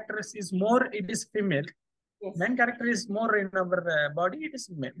female character is more. It is female. Yes. Man character is more in our body. It is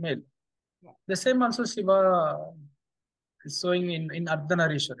male. Yeah. The same also Shiva is showing in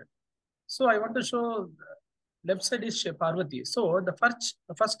Ardhanarishwara. So I want to show left side is Parvati. So the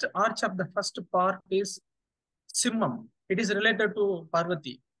first arch of the first part is Simham. It is related to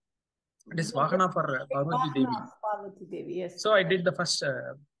Parvati. It is Vahana for Parvati Devi. Parvati Devi, yes. So I did the first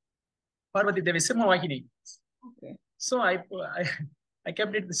Parvati Devi Simha Vahini. Okay. So I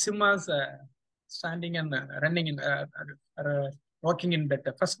kept it the Simhas standing and running in walking in that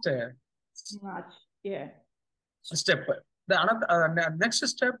first yeah step. The another next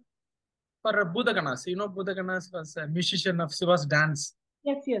step for Budaganas. You know, Budaganas was a musician of Shiva's dance.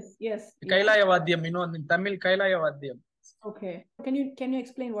 Yes. Kailaya Vadyam, you know, in Tamil, Kailaya Vadyam. Okay. Can you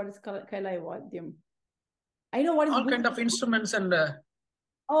explain what is Kailaya Vadyam? I know what is all kind of instruments and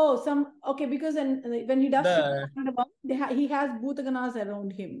okay, because when he does he has Bhutaganas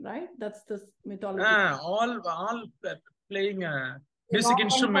around him, right? That's the mythology. all playing music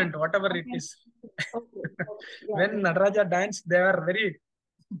instrument, whatever it is. Okay. When Nataraja dance, they are very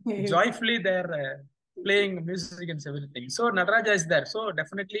joyfully they're playing music and everything. So Nataraja is there. So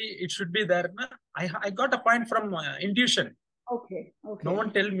definitely it should be there. I got a point from intuition. Okay. No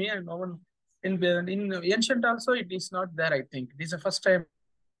one tell me, and no one in ancient also it is not there. I think it is the first time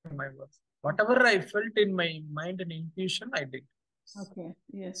I was. Whatever I felt in my mind and intuition, I did. Okay.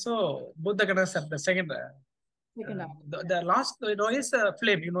 Yes. So Buddha Ganas are the second. The last is a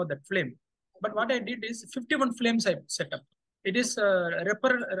flame. You know that flame. But what I did is 51 flames I set up. It is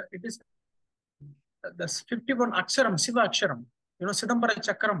it is the 51 aksharam, Shiva aksharam. You know, Sidambara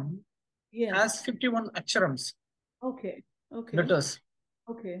chakram has 51 aksharams. Okay. Letters.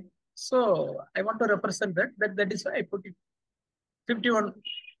 Okay. So I want to represent that is why I put it 51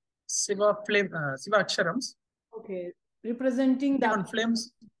 Shiva flame, Shiva aksharams. Okay. Representing 51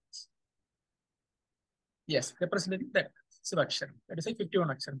 flames. Yes, representing that Shiva aksharam. That is a 51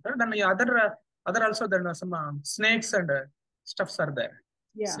 aksharam. Then the other also there are some snakes and stuffs are there.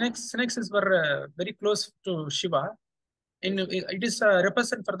 Yeah. Snakes is were very close to Shiva. It is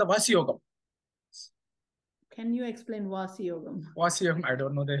represent for the Vasi Yogam. Can you explain Vasi Yogam? Vasi Yogam, I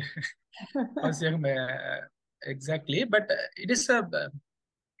don't know the Vasi Yogam exactly, but it is a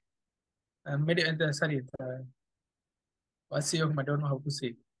Vasi Yogam, I don't know how to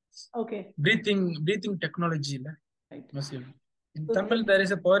say. Okay. Breathing technology. Right. In Tamil, there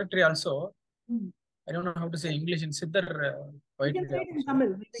is a poetry also. I don't know how to say English in Siddhar poetry. You can say it in Tamil.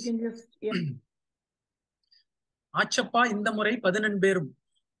 We can just, yeah. ஆச்சப்பா இந்த முறை 11 பேரும்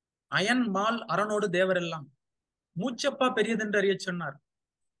iron mall அரணோடு தேவரெல்லாம் மூச்சப்பா பெரியதென்று அறிய சொன்னார்.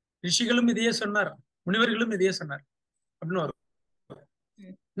 ரிஷிகளும் இதையே சொன்னார், முனிவர்களும் இதையே சொன்னார் அப்படின்னு வரும்.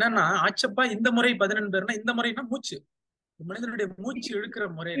 என்னன்னா ஆச்சப்பா இந்த முறை 11 பேர்னா இந்த முறைனா மூச்சு, மனிதனுடைய மூச்சு இழுக்கிற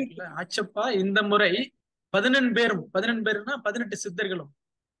முறை இருக்குல்ல. ஆச்சப்பா இந்த முறை 11 பேரும், 11 பேருனா 18 சித்தர்களும்,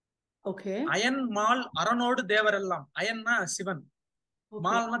 அயன் மால் அரணோடு தேவரெல்லாம். அயன்னா சிவன்,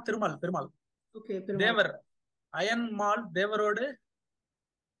 மால்னா பெருமாள். தேவர் அயன் மால் தேவரோடு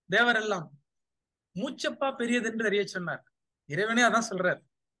தேவரெல்லாம் மூச்சப்பா பெரியது என்று அறிய சொன்னார். இறைவனே அதான் சொல்றார்.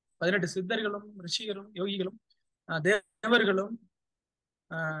 18 சித்தர்களும் ரிஷிகளும் யோகிகளும் தேவர்களும்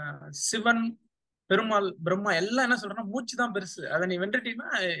சிவன், பெருமாள், பிரம்மா எல்லாம் என்ன சொல்றேன்னா மூச்சு தான் பெருசு. அதை நீ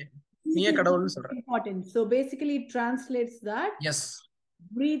வென்றுட்டீங்கன்னா நீயே கடவுள்னு சொல்ற. Important. So basically it translates that. Yes.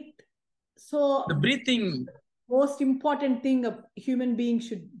 Breathe. So the breathing, most important thing a human being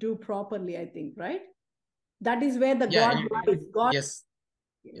should do properly, I think, right? That is where the God lies. God. Yes.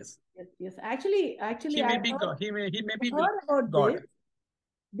 Yes. Yes. Yes. Actually, he may be God. He may be about God. this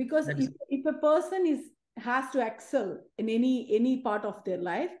because if a person has to excel in any part of their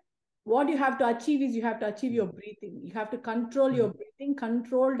life, what you have to achieve is you have to achieve your breathing. You have to control your breathing,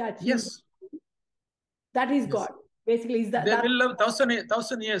 controlled achieve. Yes. That is God. Basically, is that they will live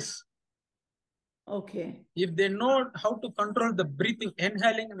 1,000 years. Okay. If they know how to control the breathing,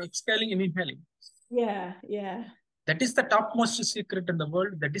 inhaling and exhaling and inhaling. Yeah, yeah. That is the topmost secret in the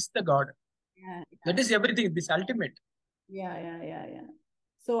world. That is the God. Yeah. That is everything. This ultimate. Yeah.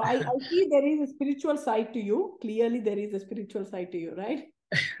 So I see there is a spiritual side to you. Clearly, there is a spiritual side to you, right?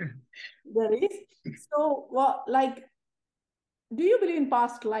 There is. So, like, do you believe in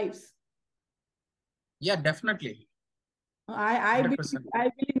past lives? Yeah, definitely. I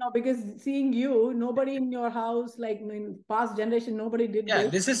believe now, because seeing you, nobody in your house, like in past generation, nobody did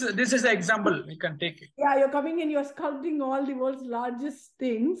this. This is an example we can take. Yeah, you're coming in, you're sculpting all the world's largest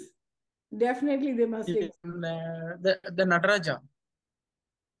things. Definitely, they must take the Nataraja.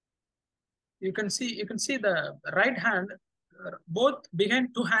 You can see the right hand, both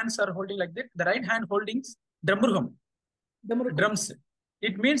behind two hands are holding like that. The right hand holding drums.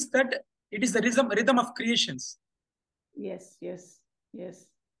 It means that it is the rhythm of creations. Yes.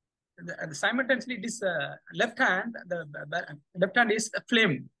 Simultaneously, it is left hand. The left hand is a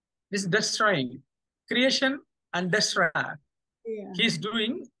flame. This is destroying creation and destroying. Yeah. He is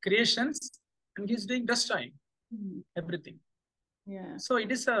doing creations and he is doing destroying everything. Yeah. So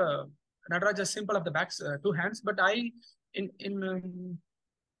it is a Nataraja symbol of the backs, two hands. But you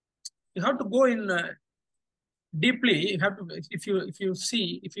have to go in deeply. You have to, if you see,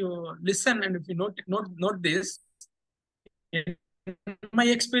 if you listen, and if you note this. In my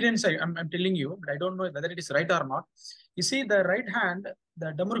experience, I'm telling you, but I don't know whether it is right or not. You see, the right hand,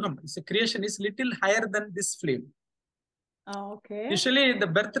 the Damurgam, the creation is little higher than this flame. Oh, okay. Usually, the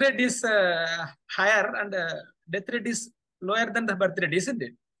birth rate is higher and death rate is lower than the birth rate, isn't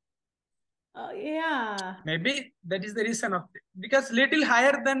it? Yeah. Maybe that is the reason of it. Because little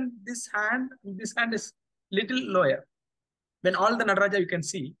higher than this hand is little lower. When all the Nataraja you can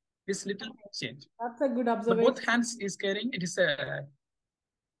see, this little change. That's a good observation. Both hands is carrying. It is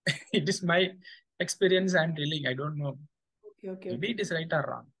it is my experience I'm telling. I don't know. Okay. Maybe it is right or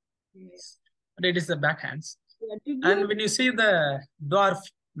wrong. Yes. But it is the back hands. Yeah. And when you see the dwarf,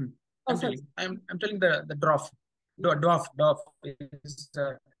 I'm telling the dwarf. Dwarf is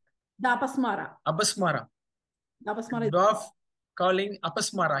the Apasmara. Dwarf calling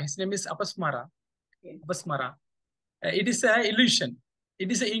Apasmara. His name is Apasmara. Okay. Apasmara. It is an illusion.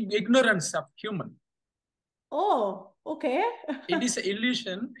 It is an ignorance of human. Oh, okay. It is an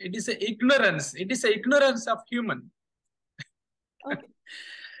illusion. It is an ignorance. It is an ignorance of human. Okay.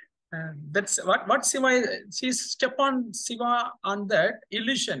 That's what Shiva. She step on Shiva on that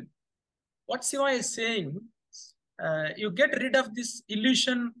illusion. What Shiva is saying, you get rid of this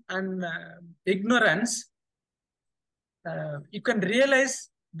illusion and ignorance. You can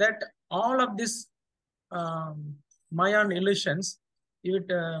realize that all of this Mayan illusions,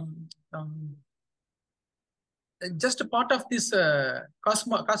 just a part of this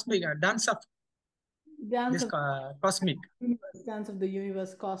cosmic dance of cosmic dance of the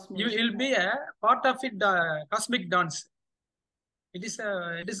universe, cosmos. You will be a part of it, cosmic dance. It is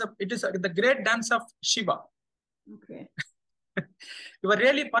the great dance of Shiva. Okay. You are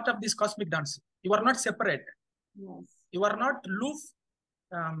really part of this cosmic dance. You are not separate. Yes. You are not loof.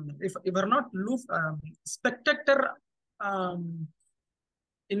 If you are not loof, spectator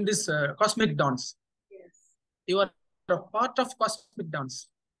in this cosmic dance. Yes. You are a part of cosmic dance.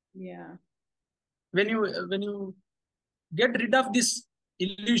 Yeah. When you get rid of these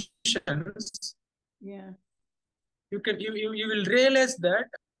illusions, yeah, you will realize that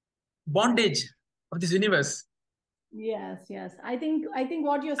bondage of this universe. Yes. I think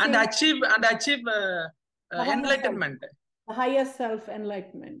what you're saying, and achieve enlightenment, the higher self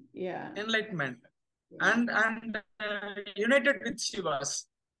enlightenment. Yeah, enlightenment. Yeah. And united with Shivas.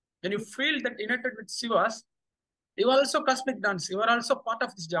 When you feel that united with Shivas, you are also cosmic dance. You are also part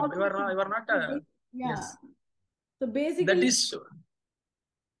of this job. You are not yeah. Yes. So basically, that is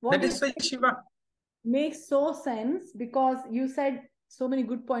why Shiva makes so sense, because you said so many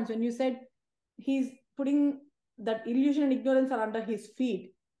good points when you said he's putting that illusion and ignorance are under his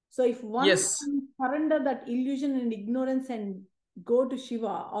feet. So if one surrender that illusion and ignorance and go to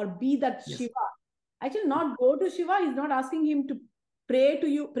Shiva or be that Yes. Shiva. Actually, not go to Shiva. He's not asking him to pray to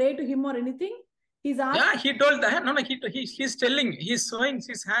him or anything. He's asking. Yeah, he told that. No, he's telling, he's showing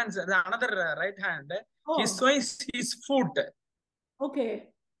his hands, the another right hand. He's showing his foot. Okay.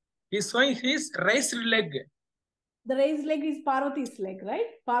 He's showing his raised leg. The raised leg is Parvati's leg, right?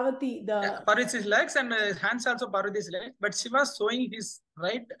 Parvati, the Parvati's legs and hands also Parvati's leg. But Shiva showing his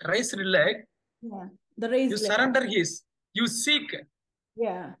raised leg. Yeah, the raised you leg. Surrender his. You seek.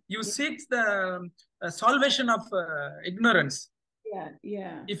 Yeah. You seek the salvation of ignorance.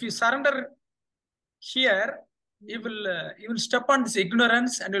 Yeah. If you surrender here, you will step on this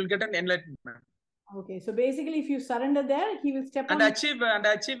ignorance and you will get an enlightenment. Okay, so basically, if you surrender there, he will step and on achieve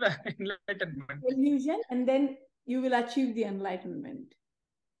enlightenment. Illusion, and then you will achieve the enlightenment.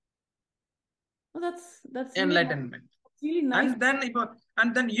 Oh, that's enlightenment. Really nice.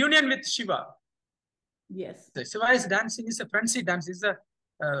 And then union with Shiva. Yes. Shiva is dancing. Is a frenzy dance. Is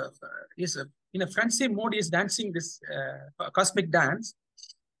in a frenzy mode. Is dancing this cosmic dance,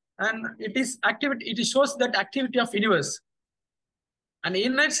 and it is activity. It shows that activity of universe. And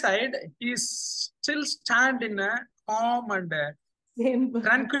inside side, he is still stand in a calm and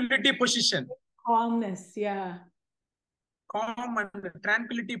tranquility position. Calmness, yeah. Calm and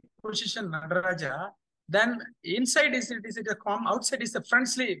tranquility position, Nataraja. Then inside is it a calm, outside is a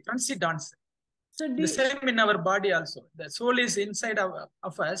frenzy dance. So the same in our body also. The soul is inside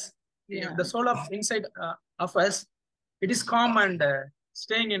of us. Yeah. The soul of inside of us, it is calm and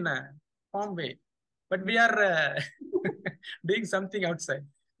staying in a calm way. But we are doing something outside.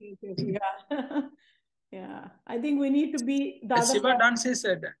 Yeah. Yeah. I think we need to be the other Shiva dance is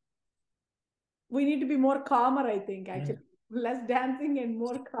we need to be more calmer, I think, actually. Less dancing and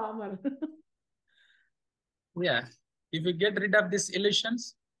more calmer. Yeah. If we get rid of these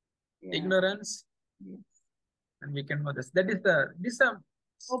illusions, ignorance, and we can know this. That is the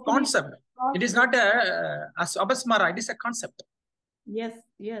concept. It is not a abasmara, it is a concept. Yes.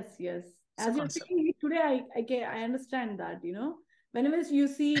 As you're saying today, I understand that, whenever you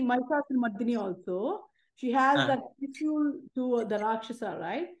see Mahishasura also, she has that issue to the Rakshasa,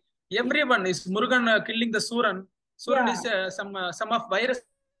 right? Everyone is Murugan killing the Suran. Suran is some of virus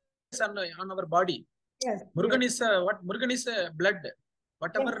on our body. Yes. Murugan is what? Murugan is blood.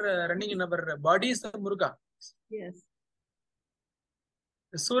 Whatever running in our body is the Muruga. Yes.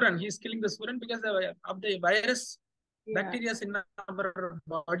 The Suran, he is killing the Suran because of the virus, bacteria in our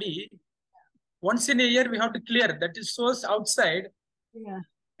body. Once in a year, we have to clear. That is source outside. Yeah.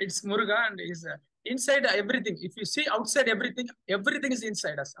 It's Muruga and is inside everything. If you see outside everything is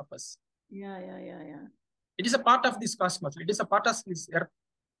inside us, of us. Yeah. It is a part of this cosmos. It is a part of this earth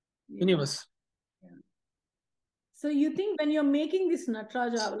universe. Yeah. So you think when you're making this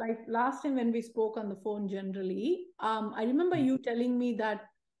Nataraja, like last time when we spoke on the phone generally, I remember you telling me that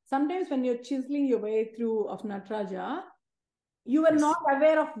sometimes when you're chiseling your way through of Nataraja, you were not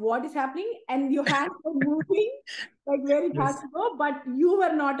aware of what is happening and your hands were moving like where it has to go, but you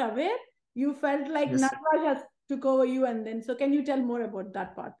were not aware. You felt like Nataraja took over you, and then, so can you tell more about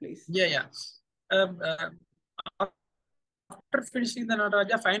that part, please? Yeah. After finishing the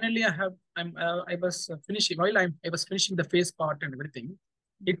Nataraja, finally I was finishing. While I was finishing the face part and everything,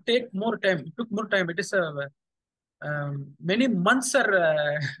 it took more time. It is many months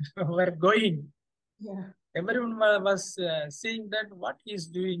were going. Yeah. Everyone was saying that what he is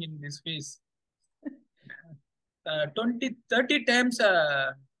doing in this face. 20, 30 times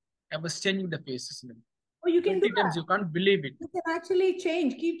I was changing the faces. Oh, you can do that. Times, you can't believe it. You can actually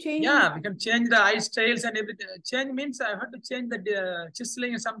keep changing. Yeah, we can change the eye styles and everything. Change means I have to change the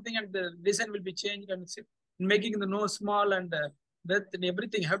chiseling or something, and the design will be changed, and making the nose small and breath and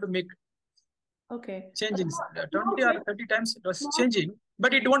everything. I have to make changing 20 or 30 times. It was changing,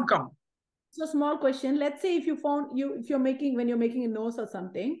 but it won't come. So small question. Let's say if you're making a nose or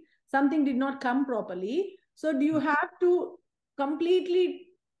something did not come properly. So do you have to completely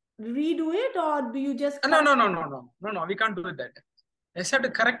redo it, or do you just No, we can't do that. I just have to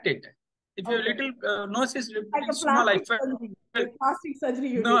correct it. If your little nose is like small, plastic surgery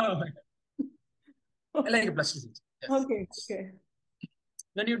you no. Like a plastic surgery. Yes. Okay.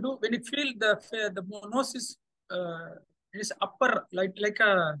 When you feel the nose is upper, like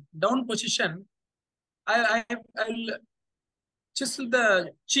a down position, I'll chisel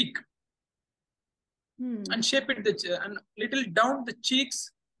the cheek and shape it and little down the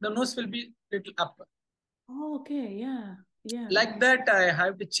cheeks. The nose will be little up. Oh, okay. Yeah. Like that, I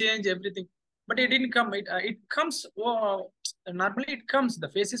have to change everything. But it didn't come. It comes. Normally it comes. The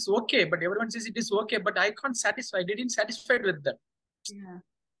face is okay, but everyone says it is okay. But I can't satisfy. I didn't satisfied with that. Yeah.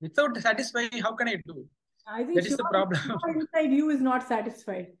 Without satisfying, how can I do? I think That is the problem. Shiva inside you is not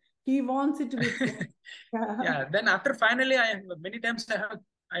satisfied. He wants it to be. Yeah. Then after finally, many times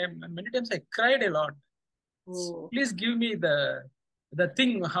I cried a lot. Oh. Please give me the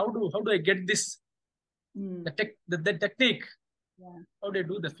thing. How do I get this? The technique. Yeah. How do I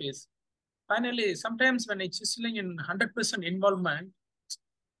do the face? Finally, sometimes when I chiseling in 100% involvement,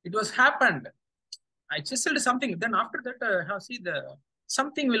 it was happened. I chiseled something. Then after that, see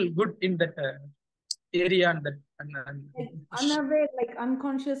something will good in that area and that. Like unaware, like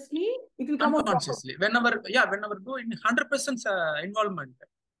unconsciously, it will come out. Unconsciously, whenever do in 100% involvement.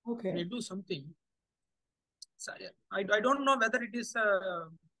 Okay. When you do something, so I don't know whether it is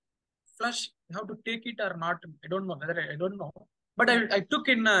flush, how to take it or not. I don't know whether I don't know. But I took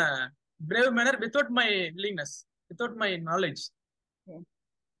in a brave manner without my willingness, without my knowledge. Okay.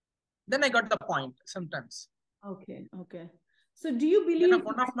 Then I got the point sometimes. Okay. So do you believe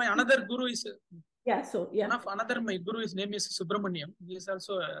one of my another guru is my guru, his name is Subramaniam. He is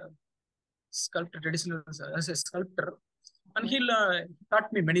also a sculptor, traditional as a sculptor, and he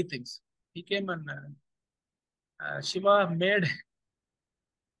taught me many things. He came and Shiva made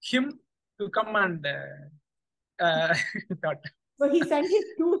him to come and taught. So he sent his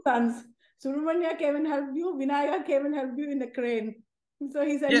two sons. Subramanya came and helped you. Vinaya came and helped you in the crane. So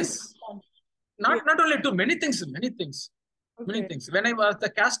he sent his two sons. Not only two, many things. Okay. Many things. When I was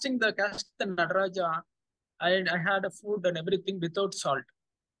casting the Nataraja, I had a food and everything without salt.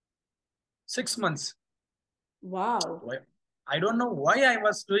 6 months. Wow. I don't know why I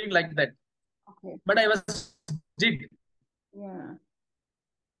was doing like that. Okay. But I did. Yeah.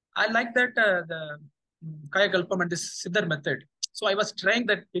 I like that the Kaya Kalpam and this Siddhar method. So I was trying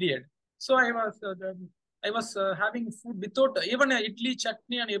that period. So I was having food without even idli,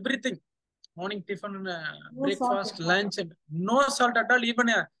 chutney and everything. Morning tiffin, breakfast, lunch, and no salt at all. Even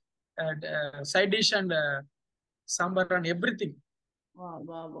a side dish and sambar and everything.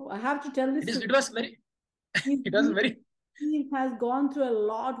 Wow. I have to tell this. It was very. It was very. He has gone through a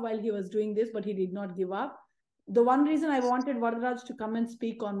lot while he was doing this, but he did not give up. The one reason I wanted Varad Rajh to come and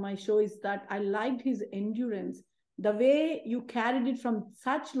speak on my show is that I liked his endurance. The way you carried it from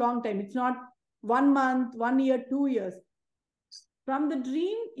such long time. It's not 1 month, 1 year, 2 years. From the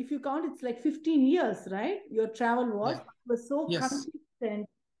dream, if you count, it's like 15 years, right? Your travel was so consistent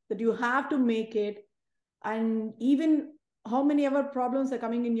that you have to make it. And even how many other problems are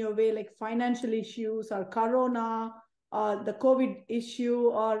coming in your way, like financial issues or corona or the COVID issue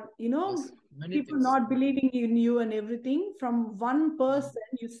or, people not believing in you and everything. From one person,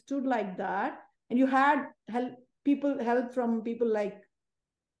 you stood like that and you had help from people like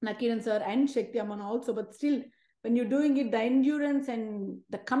Nakiran sir and Shakti Amman also, but still, when you're doing it, the endurance and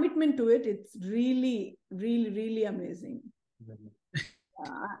the commitment to it, it's really, really, really amazing.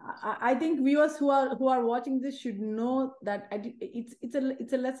 I think viewers who are watching this should know that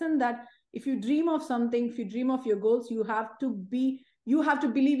it's a lesson that if you dream of something, if you dream of your goals, you have to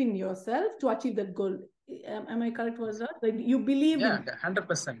believe in yourself to achieve that goal. Am I correct, Varad? Like you believe? Yeah,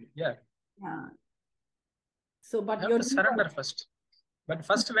 100%. Yeah. So, but you have to surrender first. But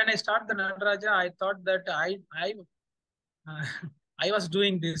first, when I start the Nataraja, I thought that I was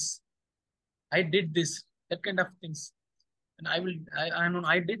doing this. I did this, that kind of things. And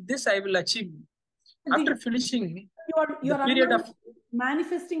I did this, I will achieve. After finishing the period of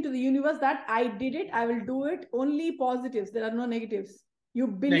manifesting to the universe that I did it, I will do it, only positives. There are no negatives. You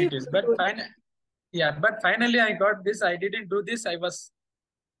believe. Negatives, but finally I got this. I didn't do this. I was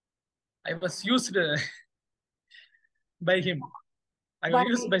used by him. I was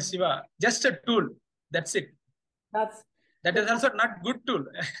used by Shiva. Just a tool. That's it. That is also not good tool.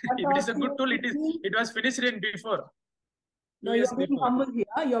 It is a good tool. It was finished in before. No, you're being humble here.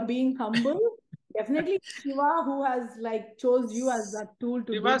 You're being humble. Definitely Shiva, who has chose you as that tool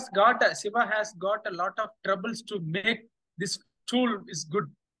to Shiva has got a lot of troubles to make this tool is good.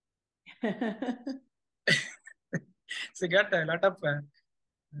 So got a lot of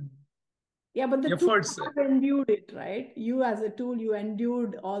but the efforts. Tool endured it, right? You as a tool, you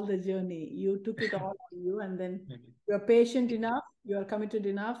endured all the journey. You took it all on you, and then you're patient enough, you are committed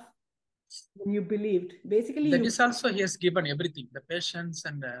enough, and you believed. Basically, that is also he has given everything, the patience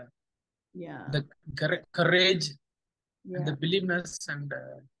and the courage and the believeness and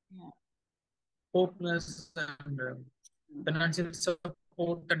hopeness and financial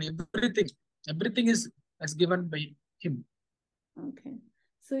support and everything. Everything is given by him. Okay.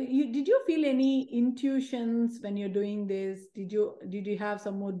 So did you feel any intuitions when you're doing this? Did you have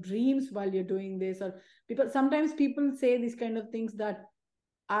some more dreams while you're doing this? Or sometimes people say these kind of things that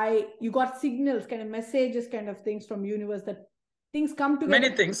you got signals, kind of messages, kind of things from universe that things come together.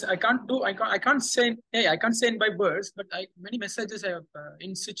 Many things I can't do. I can't say. Hey, I can't say by words, but many messages I have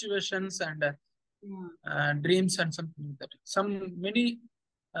in situations and dreams and something like that. Some many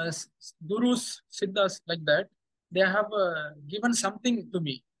gurus, siddhas like that. They have given something to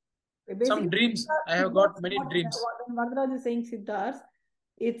me. Basically, some dreams. I have got many dreams. When Varad Rajh is saying siddhas,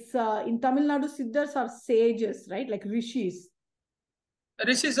 it's in Tamilnadu, siddhas are sages, right? Like rishis.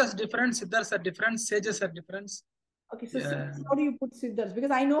 Rishis are different, siddhas are different, sages are different. Okay, so how do you put siddhas?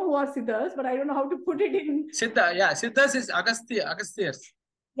 Because I know who are siddhas, but I don't know how to put it in. Siddha, yeah, siddhas is Agasthyas.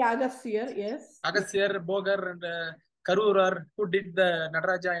 Yeah, Agasthyar, yes. Agasthyar, Bogar, and Karurar, who did the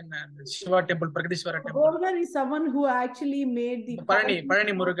Nataraja in Shiva temple, Pragadishwara temple. Bogar is someone who actually made the Parani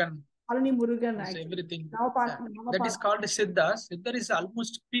Murugan. Parani Murugan, actually. Everything. Yeah. That is called Siddha. Siddha is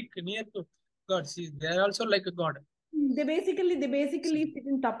almost peak near to God. See, they are also like a god. They basically sit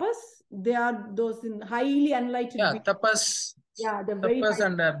in tapas. They are those in highly enlightened. Yeah, tapas. Yeah, the tapas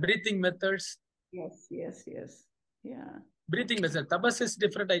and breathing methods. Yes. Yeah. Breathing methods. Tapas is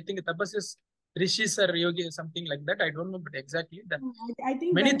different. I think tapas is rishis or yogi or something like that. I don't know, but exactly that. I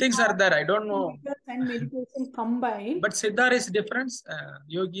think many things are there. I don't know. And meditation combined. But siddha is different.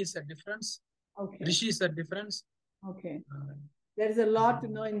 Yogis are different. Okay. Rishis are different. Okay. There is a lot to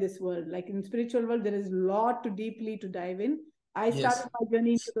know in this world. Like in spiritual world, there is a lot to deeply to dive in. I started my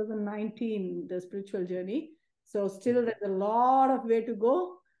journey in 2019, the spiritual journey. So still there's a lot of way to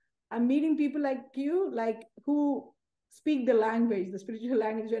go. I'm meeting people like you, like who speak the language, the spiritual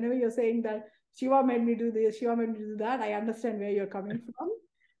language. Whenever you're saying that Shiva made me do this, Shiva made me do that, I understand where you're coming from.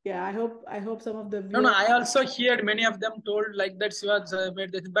 Yeah, I hope some of the viewers... No, I also heard many of them told like that Shiva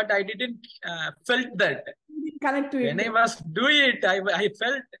made this, but I didn't felt that. Connect to it. When I was doing it, I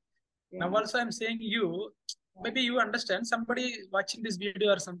felt. Yeah. Now also I'm saying you, maybe you understand, somebody watching this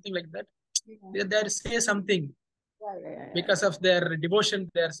video or something like that, they say something. Because of their devotion,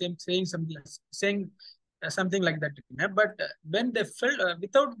 they are saying something like that. But when they felt,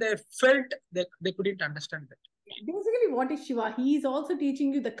 without they felt, they couldn't understand that. Basically, what is Shiva? He is also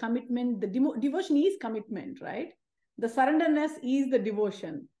teaching you the commitment. The devotion is commitment, right? The surrenderness is the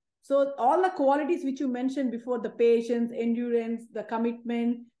devotion. So all the qualities which you mentioned before, the patience, endurance, the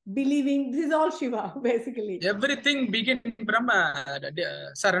commitment, believing, this is all Shiva, basically. Everything begins from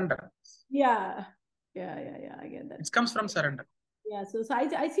surrender. Yeah, I get that. It comes from surrender. Yeah, so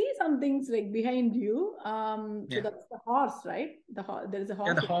I see some things like behind you. So that's the horse, right? There is a horse.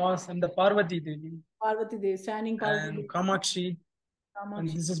 Yeah, the horse and the Parvati Devi. Parvati Devi, standing Parvati Devi. And Kamakshi. And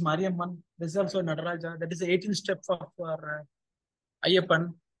this is Mariamman. This is also Nataraja. That is the 18th step for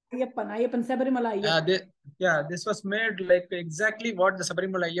Ayyappan. Ayyappan, Sabarimala Ayyappan. This was made like exactly what the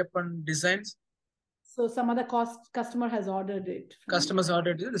Sabarimala Ayyappan designs. So some other customer has ordered it. Customers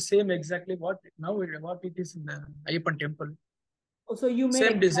ordered it, the same exactly what it is in the Ayyappan temple. Oh, so you made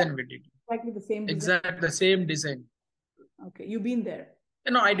same design we did. Exactly the same design. Exactly the same design. Okay, you've been there.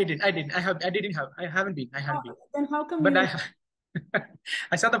 No, I didn't. I haven't been. Then how come? But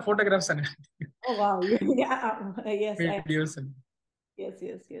I saw the photographs and. Oh wow! Yes. Videos. Yes.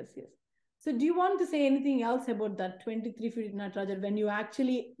 So, do you want to say anything else about that 23 feet Nataraja when you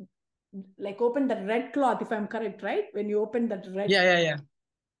actually like opened that red cloth? If I'm correct, right? When you opened that red. Yeah.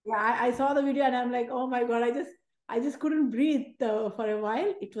 Yeah, I saw the video and I'm like, oh my god! I just couldn't breathe for a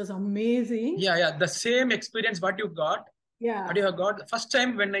while. It was amazing. Yeah. The same experience what you got. Yeah. What you have got. The first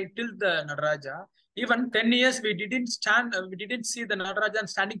time when I tilt the Nataraja, even 10 years we didn't stand. We didn't see the Nataraja in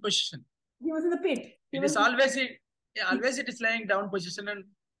standing position. He was in the pit. Always it is lying down position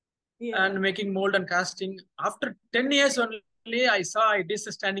and making mold and casting. After 10 years only, I saw it is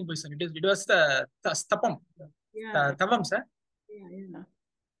a standing position. It was the stapam. Yeah. The tavam, sir. Yeah.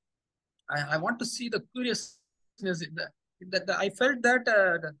 I want to see the curiousness. I felt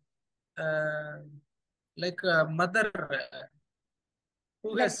that like a mother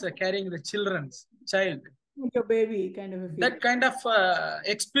who is carrying the child. Your baby kind of a feeling. That kind of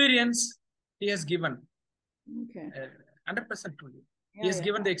experience he has given. Okay. 100% to you. He has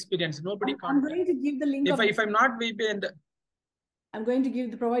given the experience. Nobody can't. I'm going to give the link. If I'm not, maybe I'm going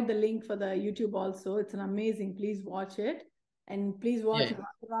to provide the link for the YouTube also. It's an amazing. Please watch it, and please watch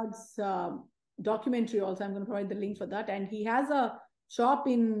Varad's documentary also. I'm going to provide the link for that. And he has a shop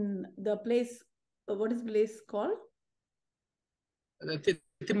in the place. What is the place called?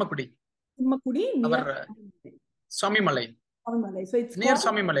 Timmakudi. Near Swami Malai. So it's near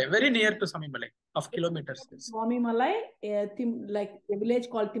Swami Malai, very near to Swami Malai, of kilometers. Swami Malai, like a village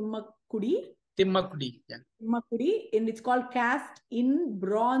called Timmakudi. Timmakudi, Timmakudi, and it's called Cast in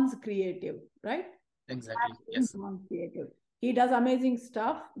Bronze Creative, right? Exactly. Cast in Bronze Creative. He does amazing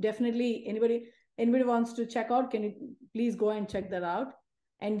stuff. Definitely, anybody. anybody wants to check out, can you please go and check that out?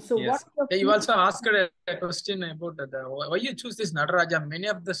 And so yes. what You also asked a question about why you choose this Nataraja. Many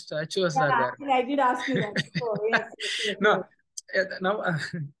of the statues are there. Actually, I did ask you that. Oh, yes, yes. No, now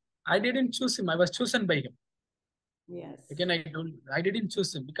I didn't choose him. I was chosen by him. Yes. Again, I didn't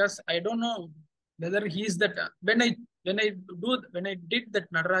choose him because I don't know whether he's that. When I did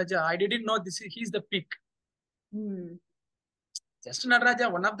that Nataraja, I didn't know he's the peak. Just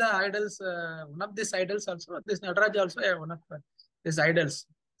Nataraja, one of the idols, one of these idols also. This Nataraja also one of these idols.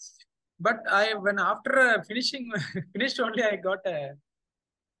 But when after finished only, I got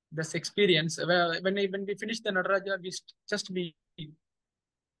this experience. When we finished the Nataraja, we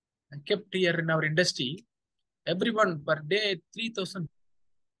kept here in our industry. Everyone per day, 3,000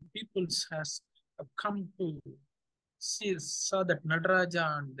 people have come to saw that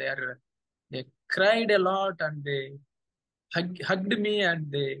Nataraja, and they cried a lot, and they hugged me,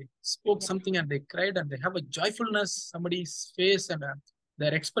 and they spoke something, and they cried, and they have a joyfulness, somebody's face, and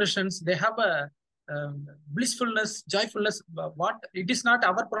their expressions. They have a blissfulness, joyfulness. What it is not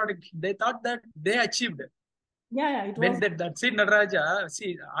our product. They thought that they achieved. Yeah, it when was. that see Nataraja,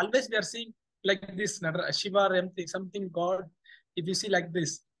 see, always we are seeing like this Shiva, something God. If you see like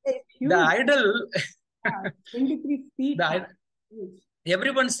this, the idol, 23 feet.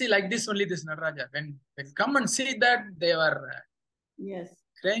 Everyone see like this only, this Nataraja. When come and see that, they were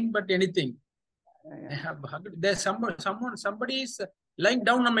crying, but anything. They have there's somebody is lying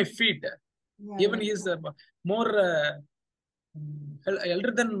down on my feet. Even he is more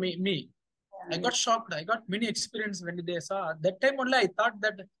elder than me. I got shocked. I got many experience when they saw. That time only I thought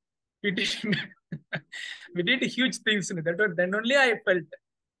that we did huge things. Then only I felt.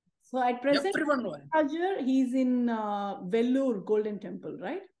 So at present, he's in Vellore Golden Temple,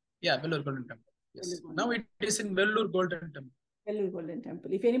 right? Yeah, Vellore Golden Temple. Yes. Now it is in Vellore Golden Temple. Vellore Golden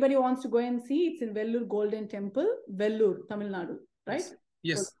Temple. If anybody wants to go and see, it's in Vellore Golden Temple, Vellore, Tamilnadu, right?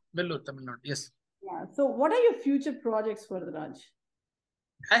 Yes. Vellore, Tamilnadu. Yes. Yeah. So what are your future projects for the Raj?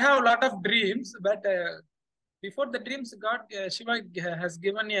 I have a lot of dreams, but before the dreams, God, Shiva has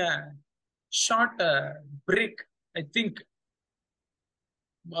given a short break. I think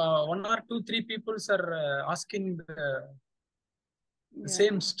 1 or 2, 3 people are asking the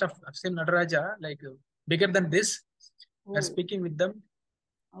same stuff, same Nataraja, like bigger than this. I was speaking with them,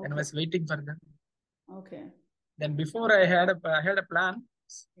 and I was waiting for them. Okay. Then before I had a plan,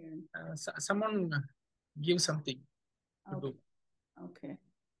 someone give something to do. Okay.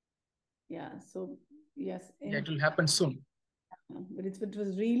 Yeah. So yes. Yeah, it will happen soon. But it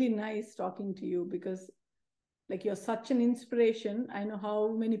was really nice talking to you, because like you're such an inspiration. I know how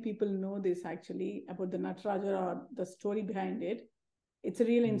many people know this actually about the Nataraja or the story behind it. It's a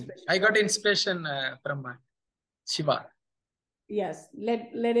real inspiration. I got inspiration from Shiva. Yes,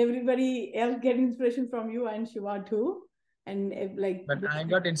 let everybody else get inspiration from you and Shiva too. And but I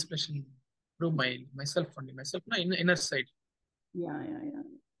got inspiration through myself only, inner side. Yeah.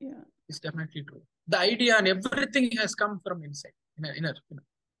 It's definitely true. The idea and everything has come from inside, inner.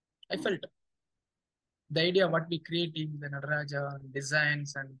 I felt the idea what we creating, the Nataraja,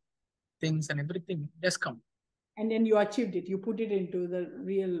 designs and things and everything has come. And then you achieved it. You put it into the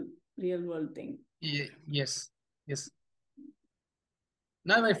real world thing. Yes.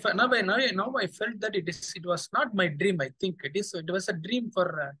 Now I felt that it was not my dream. I think it was a dream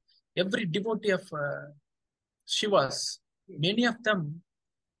for every devotee of Shiva's. Many of them,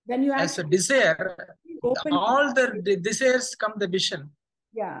 then you as a desire, all their desires come the vision.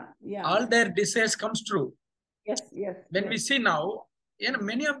 Yeah. All their desires comes true. Yes. When we see now,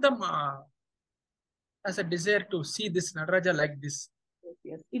 many of them has a desire to see this Nataraja like this.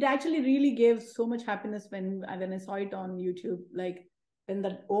 Yes. It actually really gave so much happiness when I saw it on YouTube. Like when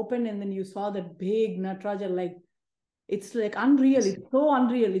that opened and then you saw that big Nataraja, like it's like unreal. It's so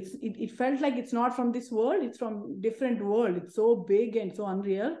unreal. It felt like it's not from this world. It's from different world. It's so big and so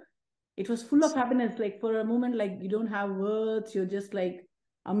unreal. It was full of happiness. Like for a moment, like you don't have words. You're just like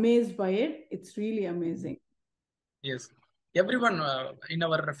amazed by it. It's really amazing. Yes. Everyone in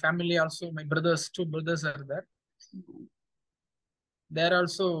our family also, my brothers, 2 brothers are there. They're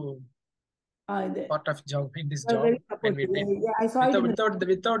also part of job in this job. Yeah, I saw it. Without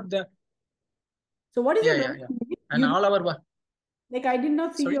the. So what is your brother's name? And all our. Like I did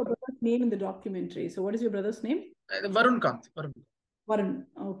not see your brother's name in the documentary. So what is your brother's name? Varun. Varun.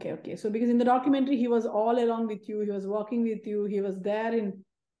 Okay. So because in the documentary he was all along with you. He was walking with you. He was there in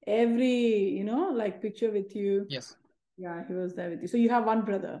every like picture with you. Yes. Yeah, he was there with you. So you have 1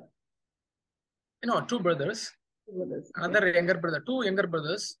 brother. 2 brothers. Another younger brother. 2 younger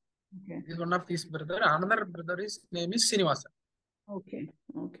brothers. Okay. This is one of these brother. Another brother name is Srinivasa. Okay.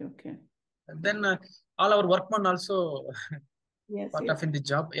 Then all our workmen also Yes, part yes. of in the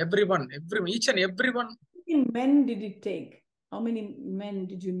job. Everyone, each and everyone. How many men did it take? How many men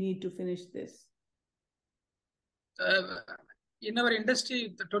did you need to finish this? In our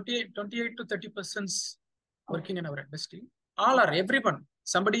industry, the 28 to 30% working in our industry. All are everyone.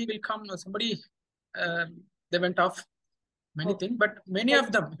 Somebody will come. Somebody they went off. Many things, but many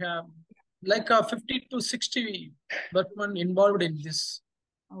of them have like 50 to 60 workmen involved in this.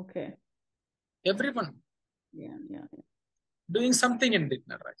 Okay. Everyone. Yeah. Doing something in it,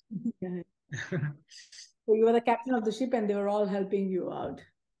 right? Yeah. So you were the captain of the ship, and they were all helping you out.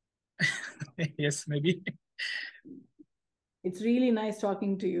 Yes, maybe. It's really nice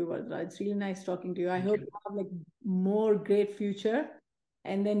talking to you, Varad Rajh. It's really nice talking to you. I hope you have like more great future,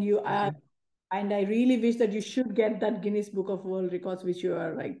 and then you are. And I really wish that you should get that Guinness Book of World Records, which you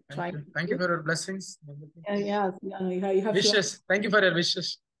are like trying. Thank you for your blessings. Yeah, you have wishes. Thank you for your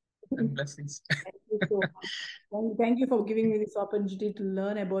wishes and blessings. Thank you so much. Thank you for giving me this opportunity to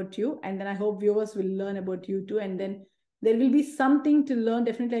learn about you. And then I hope viewers will learn about you too. And then there will be something to learn.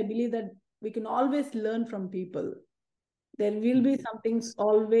 Definitely, I believe that we can always learn from people. There will be some things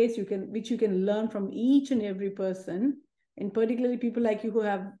always which you can learn from each and every person, and particularly people like you who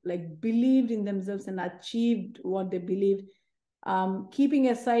have like believed in themselves and achieved what they believed. Keeping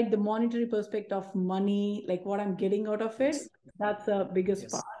aside the monetary perspective of money, like what I'm getting out of it, that's the biggest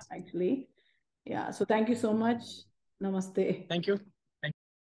part actually. Yeah. So thank you so much. Namaste. Thank you.